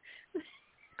 people,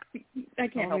 I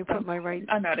can't help put my right.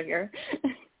 I'm out of here.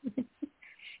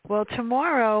 Well,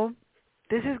 tomorrow,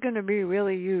 this is going to be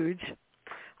really huge.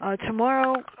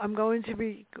 Tomorrow, I'm going to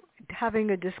be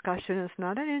having a discussion. It's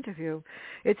not an interview.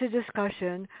 It's a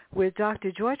discussion with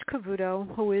Dr. George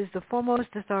Cavuto, who is the foremost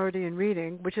authority in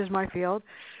reading, which is my field.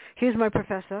 He's my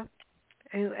professor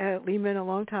at Lehman a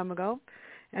long time ago,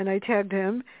 and I tagged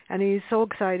him, and he's so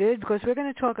excited because we're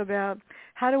going to talk about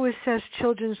how to assess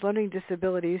children's learning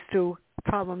disabilities through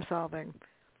problem solving.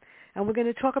 And we're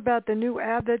going to talk about the new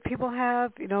app that people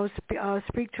have,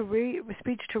 speech to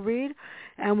read,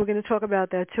 and we're going to talk about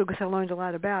that too, because I learned a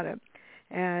lot about it.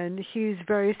 And he's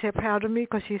very proud of me,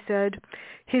 because he said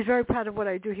he's very proud of what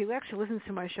I do. He actually listens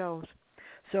to my shows,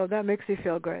 so that makes me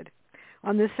feel good.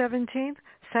 On the 17th,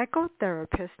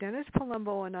 psychotherapist Dennis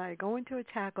Palumbo and I are going to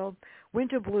tackle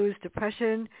winter blues,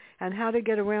 depression, and how to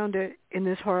get around it in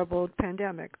this horrible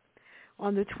pandemic.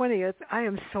 On the 20th, I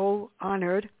am so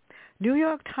honored. New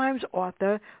York Times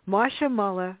author Marcia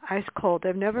Muller, ice cold.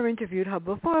 I've never interviewed her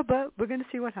before, but we're going to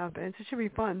see what happens. It should be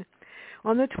fun.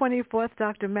 On the 24th,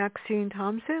 Dr. Maxine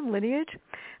Thompson, Lineage.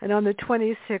 And on the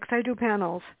 26th, I do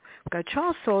panels. We've got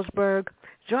Charles Salzberg,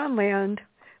 John Land,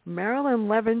 Marilyn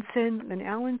Levinson, and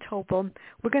Alan Topol.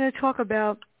 We're going to talk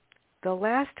about the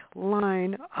last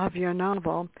line of your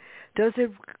novel. Does it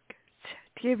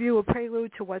give you a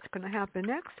prelude to what's going to happen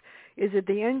next? Is it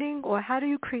the ending, or how do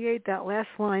you create that last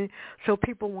line so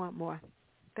people want more?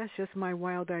 That's just my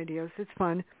wild ideas. It's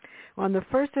fun. On the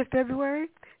 1st of February,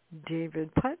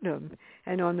 David Putnam.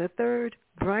 And on the 3rd,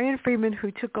 Brian Freeman,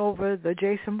 who took over the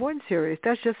Jason Bourne series.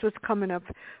 That's just what's coming up.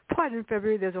 Part in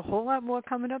February. There's a whole lot more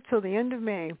coming up till the end of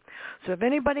May. So if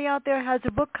anybody out there has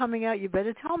a book coming out, you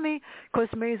better tell me, because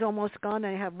May's almost gone.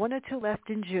 I have 1 or 2 left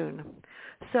in June.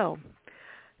 So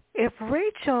if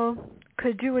Rachel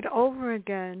could do it over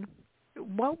again,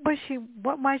 what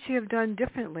might she have done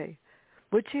differently?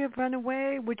 Would she have run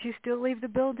away? Would she still leave the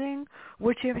building?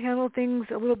 Would she have handled things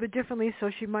a little bit differently so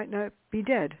she might not be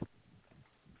dead?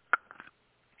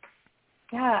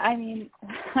 Yeah, I mean,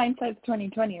 hindsight's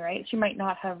 20/20, right? She might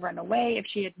not have run away if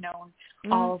she had known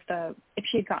if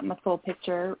she had gotten the full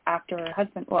picture after her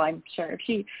husband. Well, I'm sure if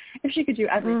she could do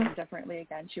everything differently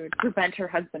again, she would prevent her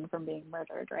husband from being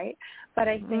murdered, right? But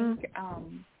I think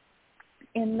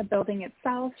in the building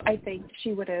itself, I think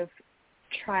she would have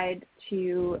tried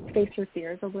to face her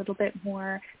fears a little bit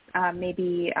more.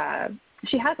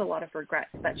 She has a lot of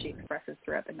regrets that she expresses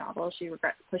throughout the novel. She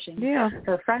regrets pushing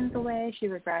her friends away. She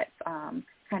regrets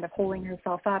kind of holding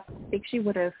herself up. I think she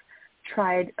would have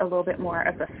tried a little bit more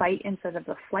of the fight instead of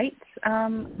the flight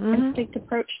instinct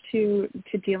approach to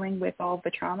dealing with all of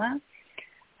the trauma.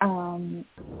 And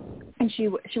she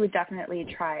would definitely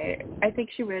try. I think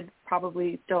she would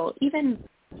probably still, even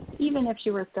if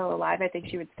she were still alive, I think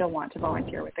she would still want to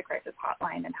volunteer with the crisis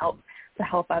hotline and help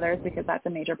others, because that's a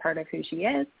major part of who she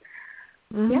is.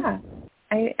 Yeah.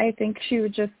 I think she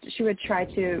would try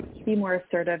to be more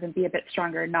assertive and be a bit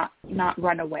stronger, not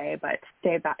run away, but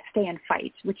stay and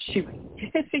fight, which she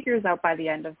figures out by the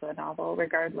end of the novel,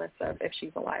 regardless of if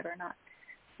she's alive or not.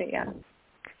 But yeah.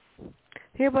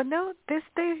 Yeah, but no,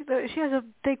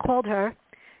 they called her,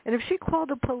 and if she called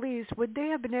the police, would they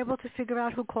have been able to figure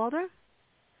out who called her?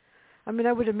 I mean,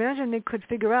 I would imagine they could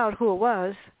figure out who it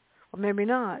was, or maybe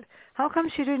not. How come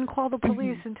she didn't call the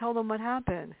police and tell them what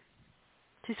happened?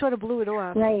 She sort of blew it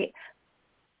off. Right.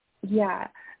 Yeah.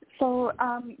 So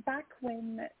back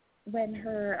when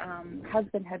her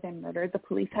husband had been murdered, the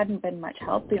police hadn't been much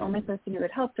help. The only person who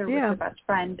had helped her was her best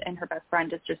friend, and her best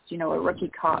friend is just, a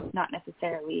rookie cop, not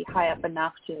necessarily high up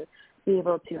enough to be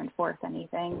able to enforce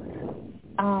anything.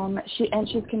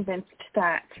 She's convinced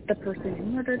that the person who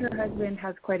murdered her husband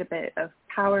has quite a bit of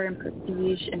power and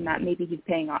prestige, and that maybe he's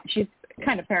paying off. She's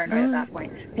kind of paranoid at that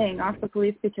point, paying off the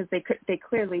police because they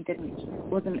clearly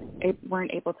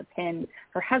weren't able to pin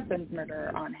her husband's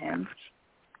murder on him.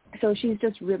 So she's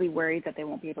just really worried that they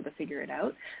won't be able to figure it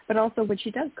out. But also when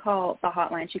she does call the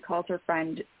hotline, she calls her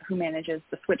friend who manages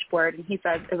the switchboard, and he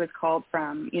says it was called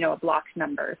from, a blocked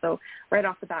number. So right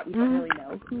off the bat, we don't really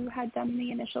know who had done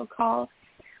the initial call.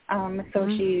 So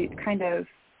she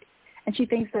and she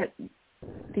thinks that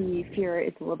the fear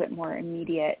is a little bit more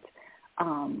immediate,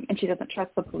 and she doesn't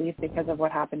trust the police because of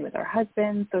what happened with her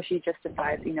husband. So she just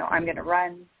decides, I'm going to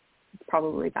run. It's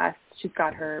probably best. She's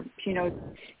got she knows,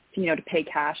 to pay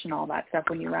cash and all that stuff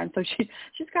when you run. So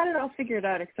she's got it all figured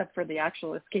out except for the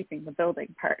actual escaping the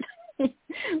building part,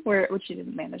 which she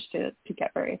didn't manage to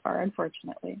get very far,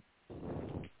 unfortunately.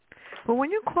 Well,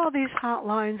 when you call these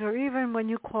hotlines, or even when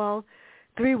you call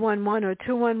 311 or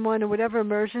 211 or whatever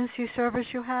emergency service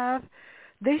you have,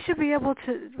 they should be able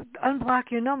to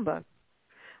unblock your number.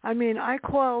 I mean, I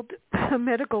called a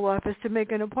medical office to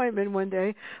make an appointment one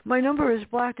day. My number is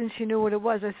blocked, and she knew what it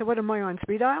was. I said, what am I on,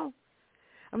 speed dial?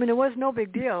 I mean, it was no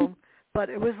big deal, but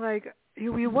it was like,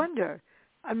 you wonder.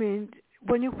 I mean,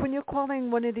 when you're calling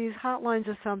one of these hotlines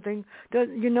or something,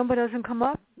 your number doesn't come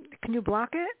up? Can you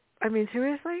block it? I mean,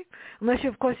 seriously? Unless,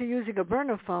 of course, you're using a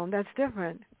burner phone. That's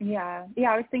different. Yeah,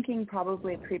 I was thinking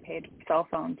probably prepaid cell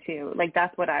phone, too. Like,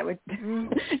 that's what I would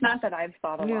not that I've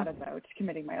thought a lot about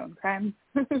committing my own crimes,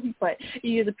 but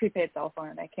you use a prepaid cell phone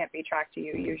and it can't be tracked to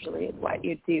you. Usually it's what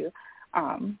you do.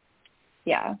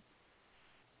 Yeah.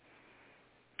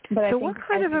 But so what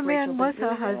kind of a man was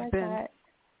her husband?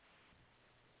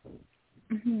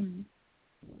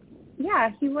 Yeah,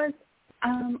 he was.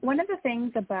 One of the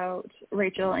things about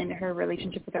Rachel and her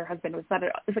relationship with her husband was that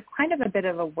it was kind of a bit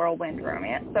of a whirlwind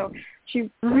romance. So she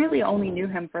really only knew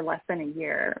him for less than a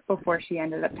year before she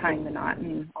ended up tying the knot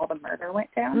and all the murder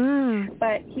went down.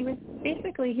 But he was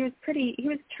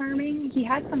charming. He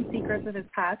had some secrets of his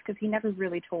past because he never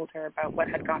really told her about what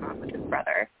had gone on with his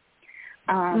brother.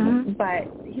 But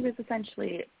he was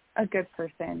essentially a good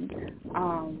person.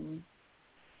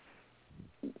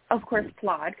 Of course,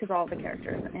 flawed, because all the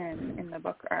characters in the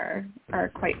book are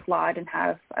quite flawed and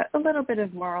have a little bit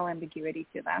of moral ambiguity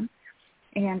to them.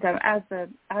 And as the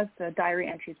diary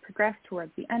entries progress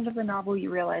towards the end of the novel,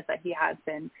 you realize that he has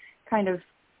been kind of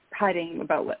hiding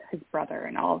about his brother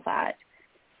and all of that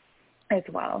as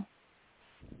well.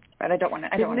 But I don't want to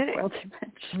spoil too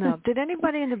much. No. Did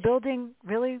anybody in the building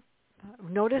really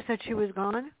notice that she was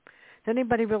gone? Did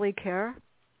anybody really care?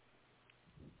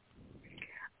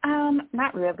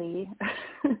 Not really. I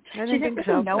She didn't didn't think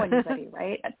really so. know anybody,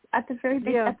 right? At the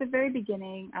very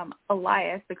beginning,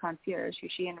 Elias, the concierge, who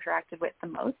she interacted with the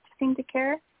most, seemed to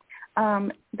care.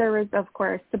 There was, of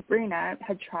course, Sabrina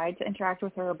had tried to interact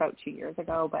with her about 2 years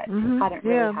ago, but hadn't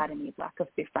really had any luck of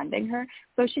befriending her.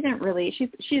 So she didn't really.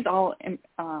 She's all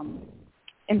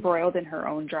embroiled in her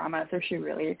own drama, so she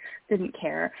really didn't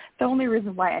care. The only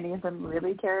reason why any of them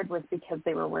really cared was because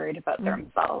they were worried about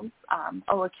themselves.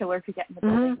 A killer could get in the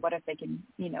building. What if they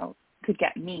could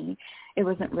get me? It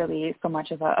wasn't really so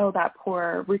much of that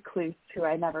poor recluse who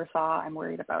I never saw. I'm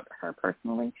worried about her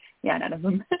personally. Yeah, none of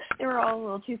them. They were all a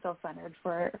little too self-centered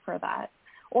for that.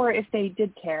 Or if they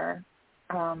did care,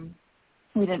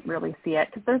 we didn't really see it,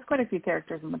 because there's quite a few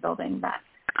characters in the building that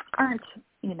aren't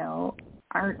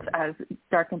as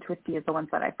dark and twisty as the ones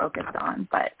that I focused on,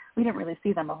 but we didn't really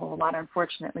see them a whole lot,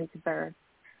 unfortunately, because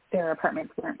their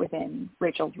apartments weren't within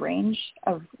Rachel's range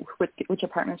of which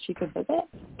apartments she could visit.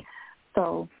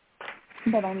 So,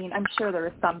 but I mean, I'm sure there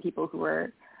were some people who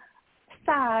were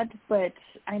sad, but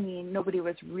I mean, nobody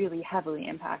was really heavily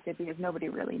impacted because nobody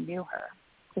really knew her,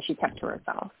 so she kept to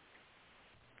herself.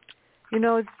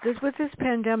 With this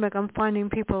pandemic, I'm finding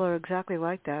people are exactly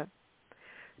like that.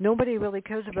 Nobody really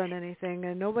cares about anything,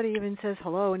 and nobody even says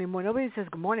hello anymore. Nobody says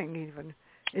good morning even.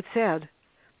 It's sad.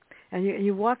 And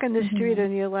you walk in the street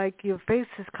and you're like, your face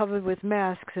is covered with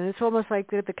masks, and it's almost like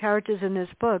the characters in this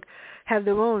book have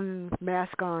their own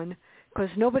mask on because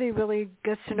nobody really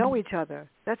gets to know each other.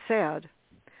 That's sad.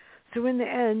 So in the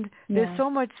end, there's so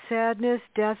much sadness,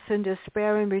 deaths, and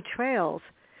despair and betrayals.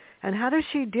 And how does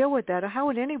she deal with that? Or how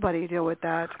would anybody deal with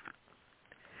that?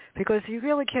 Because you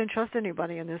really can't trust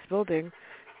anybody in this building.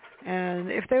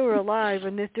 And if they were alive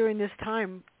and during this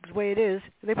time, the way it is,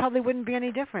 they probably wouldn't be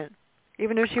any different,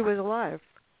 even if she was alive.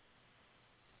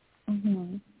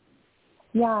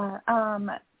 Yeah.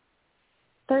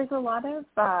 There's a lot of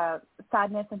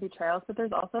sadness and betrayals, but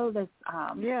there's also this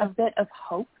a bit of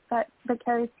hope that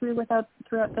carries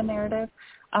throughout the narrative.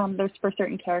 There's for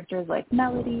certain characters like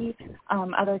Melody,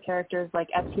 other characters like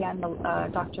Etienne,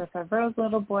 Dr. Favreau's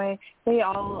little boy. They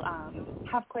all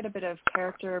have quite a bit of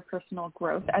character, personal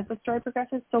growth as the story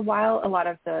progresses. So while a lot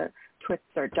of the twists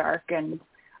are dark and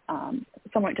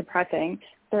somewhat depressing,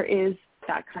 there is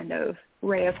that kind of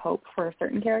ray of hope for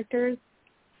certain characters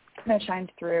that shines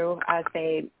through as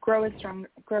they grow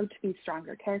to be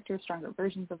stronger characters, stronger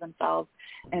versions of themselves,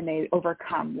 and they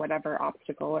overcome whatever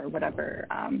obstacle or whatever,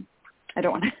 I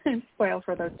don't want to spoil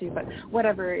for those two, but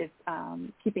whatever is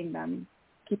keeping them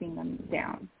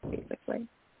down, basically.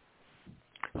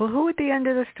 Well, who at the end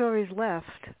of the story is left?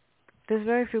 There's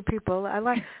very few people. I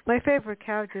like my favorite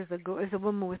character is a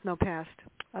woman with no past.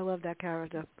 I love that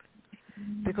character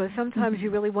because sometimes you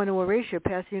really want to erase your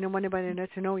past. You don't want anybody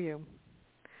to know you.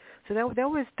 So that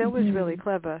was really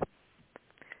clever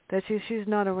that she's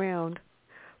not around.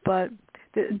 But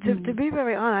to be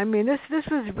very honest, I mean this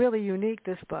was really unique.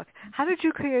 This book. How did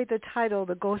you create the title,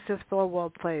 The Ghost of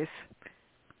Thornwald Place?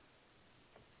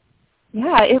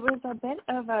 Yeah, it was a bit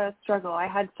of a struggle. I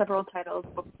had several titles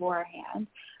beforehand,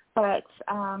 but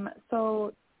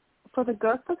so for The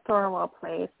Ghost of Thornwald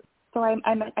Place, so I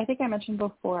think I mentioned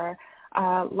before.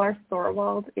 Lars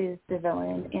Thornwald is the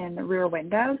villain in Rear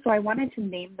Window, so I wanted to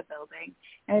name the building,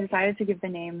 and I decided to give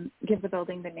the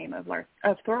building the name of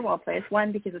Thornwald Place.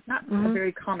 One, because it's not a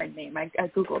very common name. I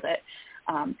googled it.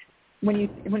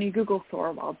 When you Google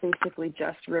Thornwald, basically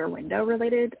just Rear Window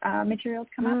related materials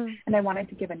come up, and I wanted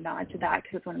to give a nod to that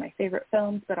because it's one of my favorite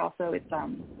films, but also it's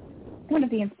one of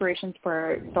the inspirations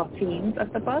for the themes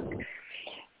of the book.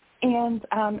 And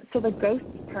so the ghost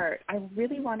part, I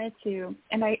really wanted to,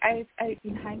 and I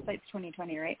in hindsight's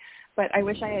 2020, right? But I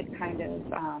wish I had kind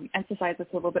of emphasized this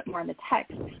a little bit more in the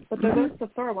text. But the Ghost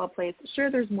of Thornwald Place,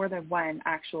 sure, there's more than one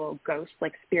actual ghost,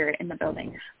 like spirit in the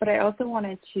building. But I also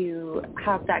wanted to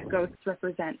have that ghost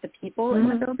represent the people in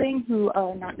the building who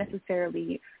are not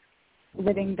necessarily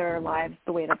living their lives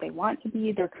the way that they want to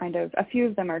be. They're kind of, a few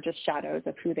of them are just shadows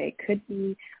of who they could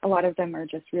be. A lot of them are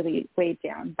just really weighed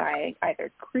down by either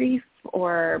grief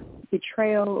or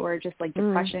betrayal or just like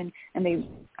depression, and they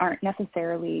aren't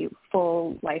necessarily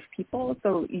full life people.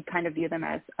 So you kind of view them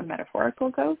as a metaphorical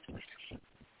ghost.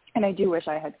 And I do wish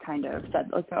I had kind of said,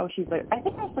 like, oh, I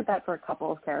think I said that for a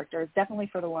couple of characters, definitely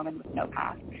for the woman with no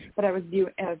past. But I was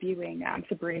viewing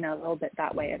Sabrina a little bit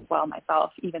that way as well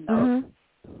myself, even though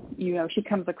you know, she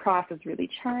comes across as really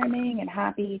charming and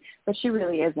happy, but she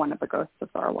really is one of the ghosts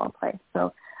of Thornwald Place.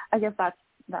 So I guess that's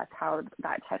how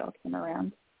that title came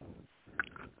around.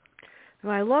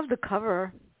 Well, I love the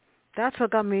cover. That's what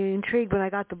got me intrigued when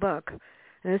I got the book.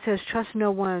 And it says, "Trust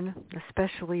no one,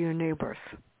 especially your neighbors."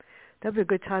 That'd be a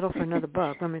good title for another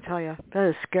book, let me tell you. That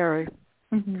is scary.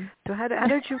 So how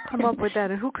did you come up with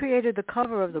that? And who created the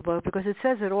cover of the book? Because it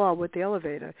says it all with the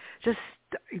elevator. Just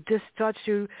starts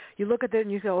you look at it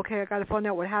and you go, okay, I got to find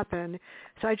out what happened.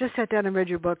 So I just sat down and read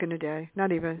your book in a day.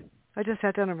 Not even. I just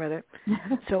sat down and read it.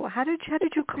 So how did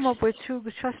you come up with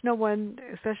trust no one,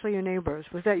 especially your neighbors?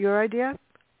 Was that your idea?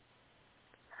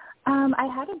 I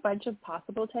had a bunch of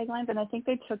possible taglines, and I think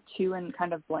they took two and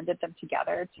kind of blended them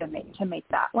together to make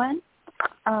that one.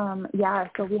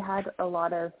 So we had a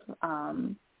lot of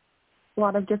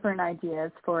different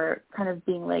ideas for kind of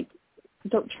being like,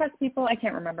 don't trust people. I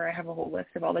can't remember. I have a whole list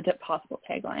of all the possible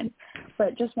taglines,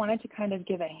 but just wanted to kind of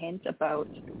give a hint about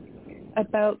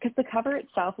because the cover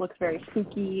itself looks very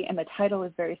spooky and the title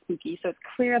is very spooky, so it's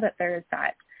clear that there's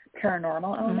that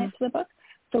paranormal element to the book.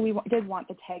 So we did want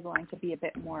the tagline to be a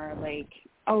bit more like,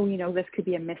 oh, you know, this could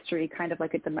be a mystery, kind of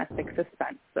like a domestic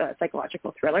suspense,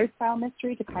 psychological thriller style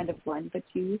mystery to kind of blend the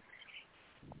two.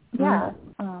 Yeah,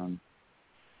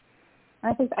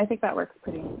 I think that works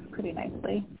pretty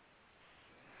nicely.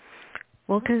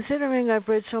 Well, considering I've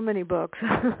read so many books,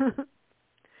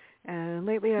 and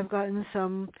lately I've gotten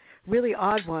some really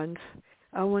odd ones.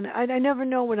 When I never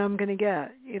know what I'm going to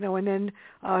get, you know. And then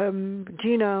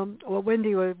Gina or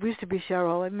Wendy, or it used to be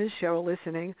Cheryl, I miss Cheryl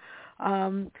listening.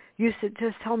 used to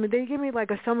just tell me, they give me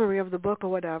like a summary of the book or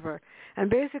whatever, and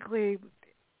basically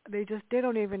they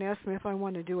don't even ask me if I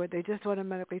want to do it. They just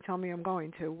automatically tell me I'm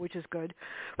going to, which is good.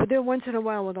 But then once in a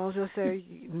while, when I'll just say,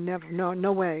 never,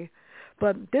 no way.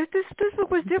 But this book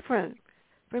was different.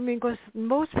 I mean, because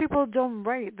most people don't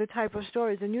write the type of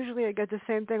stories, and usually I get the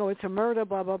same thing, oh, it's a murder,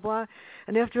 blah, blah, blah.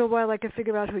 And after a while, I can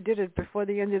figure out who did it before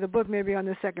the end of the book, maybe on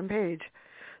the second page.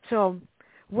 So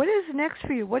what is next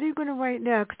for you? What are you going to write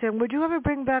next? And would you ever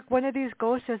bring back one of these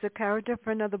ghosts as a character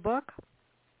for another book?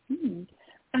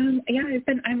 Yeah,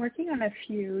 I'm working on a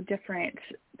few different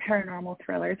paranormal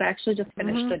thrillers. I actually just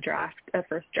finished a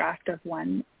first draft of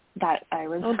one that I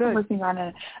was working on,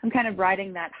 and I'm kind of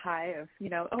riding that high of,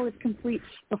 it's complete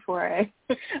before I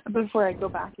go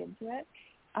back into it.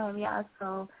 I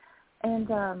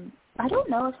don't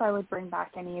know if I would bring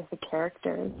back any of the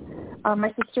characters.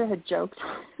 My sister had joked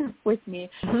with me.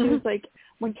 She was like,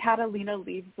 when Catalina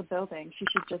leaves the building, she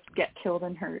should just get killed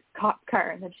in her cop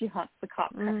car, and then she haunts the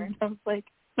cop car. And I was like,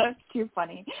 that's too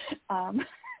funny.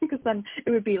 Because then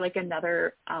it would be like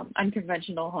another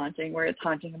unconventional haunting where it's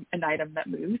haunting an item that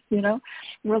moves,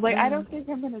 We're like, I don't think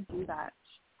I'm going to do that.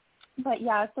 But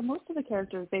yeah, so most of the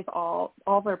characters, they've all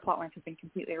their plot lines have been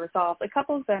completely resolved. A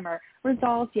couple of them are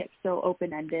resolved yet still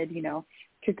open-ended,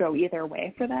 could go either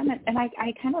way for them. And I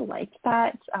kind of liked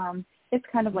that. It's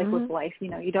kind of like with life,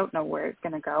 you don't know where it's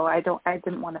going to go. I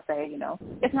didn't want to say,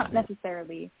 it's not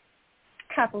necessarily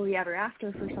happily ever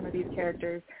after for some of these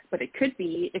characters, but it could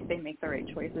be if they make the right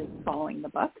choices following the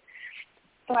book.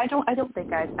 So I don't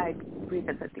think I'd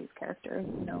revisit these characters,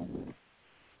 no.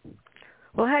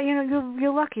 Well, hey,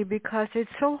 you're lucky because it's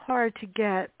so hard to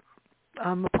get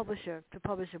a publisher to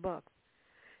publish a book.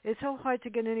 It's so hard to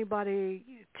get anybody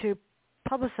to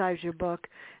publicize your book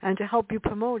and to help you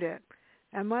promote it.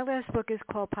 And my last book is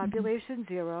called Population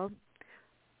Zero,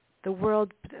 the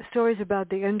world, stories about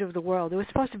the end of the world. It was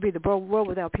supposed to be the world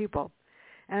without people.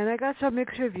 And I got some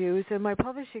mixed reviews, and my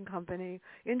publishing company,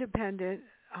 independent,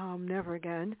 never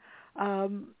again,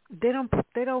 they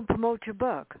don't promote your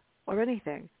book or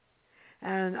anything.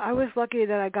 And I was lucky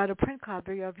that I got a print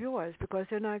copy of yours because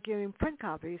they're not giving print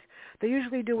copies. They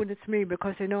usually do when it's me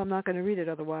because they know I'm not going to read it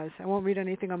otherwise. I won't read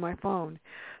anything on my phone.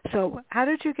 So how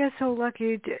did you get so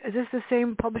lucky? Is this the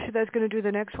same publisher that's going to do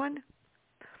the next one?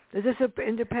 Is this an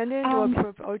independent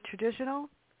or traditional?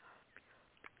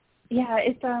 Yeah,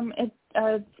 it's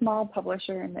a small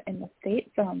publisher in the States,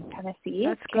 Tennessee.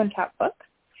 That's good. Cat Book.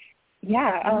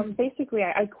 Yeah, basically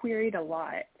I queried a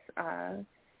lot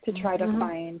to try to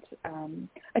find.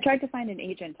 I tried to find an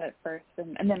agent at first,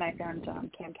 and then I found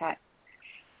CamCat.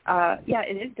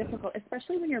 It is difficult,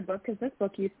 especially when your book, because this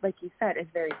book, like you said, is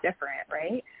very different,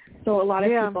 right? So a lot of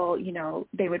people,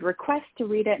 they would request to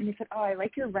read it, and they said, "Oh, I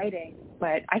like your writing,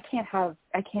 but I can't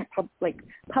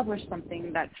publish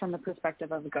something that's from the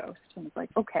perspective of a ghost." And it's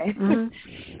like, okay,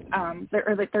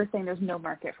 they're saying there's no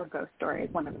market for ghost stories.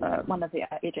 One of the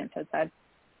agents had said.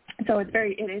 So it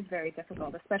is very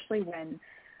difficult, especially when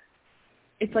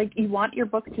it's like you want your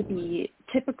book to be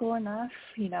typical enough,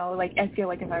 like I feel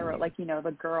like if I wrote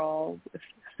the girl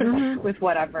with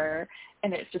whatever,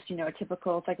 and it's just, a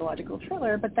typical psychological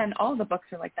thriller, but then all the books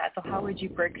are like that. So how would you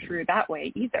break through that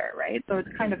way either, right? So it's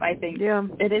kind of, I think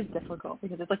it is difficult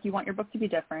because it's like you want your book to be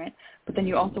different, but then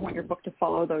you also want your book to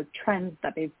follow those trends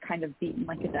that they've kind of beaten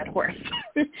like a dead horse,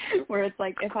 where it's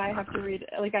like if I have to read,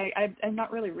 like I'm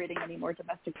not really reading any more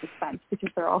domestic suspense because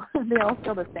they're all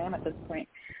still the same at this point.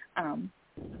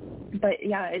 But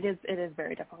yeah, it is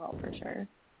very difficult for sure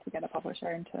to get a publisher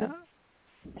and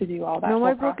to do all that. No,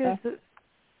 my book process.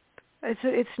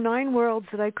 It's 9 worlds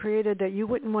that I created that you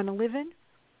wouldn't want to live in.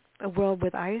 A world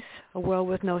with ice, a world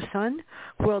with no sun,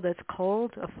 a world that's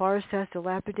cold, a forest that's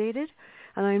dilapidated,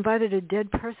 and I invited a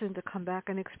dead person to come back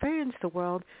and experience the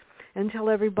world and tell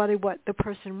everybody what the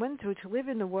person went through to live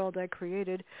in the world I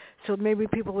created, so maybe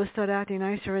people will start acting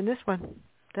nicer in this one.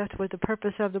 That's what the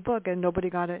purpose of the book, and nobody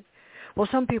got it. Well,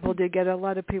 some people did get it. A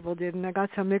lot of people did, and I got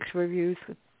some mixed reviews.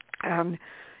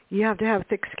 You have to have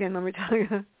thick skin, let me tell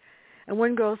you. And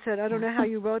one girl said, "I don't know how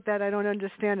you wrote that. I don't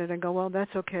understand it." I go, "Well,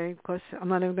 that's okay, because I'm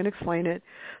not even going to explain it."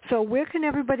 So where can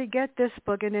everybody get this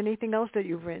book and anything else that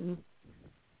you've written?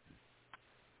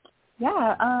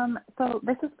 Yeah, so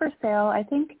this is for sale, I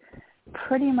think,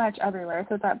 pretty much everywhere.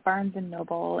 So it's at Barnes &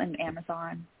 Noble and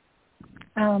Amazon.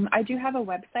 I do have a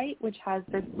website which has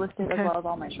this listed as well as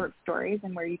all my short stories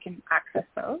and where you can access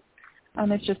those.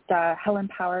 It's just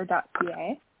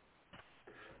helenpower.ca.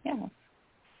 Yeah.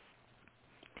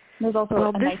 There's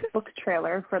also a nice book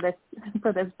trailer for this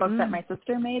book that my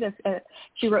sister made.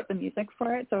 She wrote the music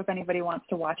for it, so if anybody wants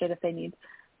to watch it, if they need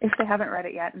if they haven't read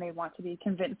it yet and they want to be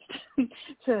convinced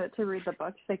to read the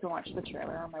books, they can watch the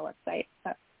trailer on my website.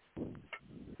 But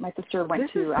my sister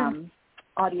went to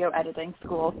audio editing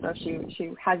school, so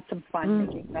she had some fun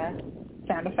making the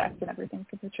sound effects and everything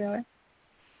for the trailer.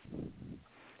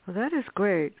 Well, that is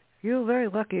great. You're very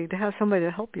lucky to have somebody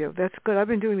to help you. That's good. I've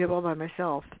been doing it all by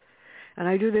myself. And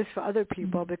I do this for other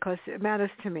people because it matters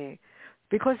to me.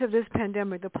 Because of this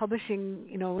pandemic, the publishing,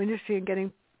 industry and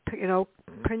getting,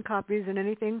 print copies and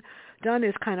anything done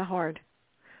is kind of hard.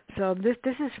 So this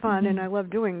is fun, and I love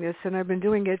doing this, and I've been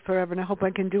doing it forever, and I hope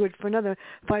I can do it for another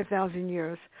 5,000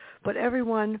 years. But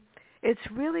everyone, it's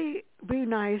really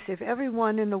nice if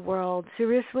everyone in the world,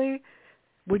 seriously,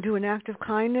 would do an act of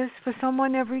kindness for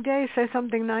someone every day, say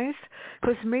something nice,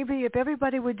 because maybe if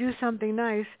everybody would do something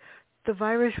nice, the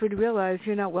virus would realize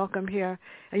you're not welcome here,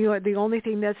 and you are the only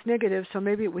thing that's negative, so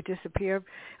maybe it would disappear,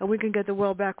 and we can get the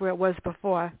world back where it was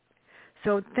before.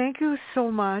 So thank you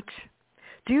so much.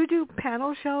 Do you do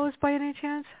panel shows by any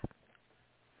chance?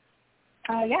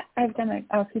 Yeah, I've done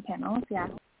a few panels, yeah.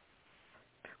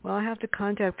 Well, I have to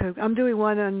contact her. I'm doing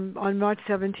one on March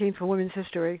 17th for Women's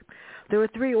History. There were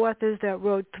 3 authors that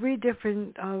wrote 3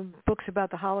 different books about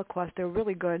the Holocaust. They're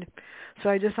really good. So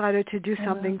I decided to do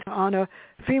something to honor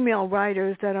female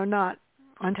writers that are not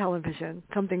on television,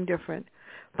 something different.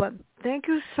 But thank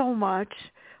you so much.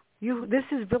 This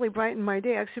has really brightened my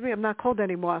day. Actually, I'm not cold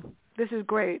anymore. This is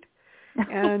great.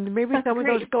 And maybe some of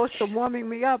those ghosts are warming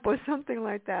me up or something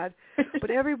like that. But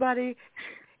everybody,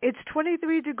 it's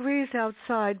 23 degrees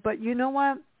outside, but you know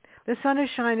what? The sun is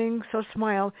shining, so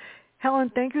smile.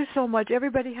 Helen, thank you so much.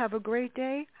 Everybody have a great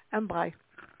day, and bye.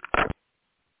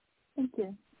 Thank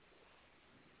you.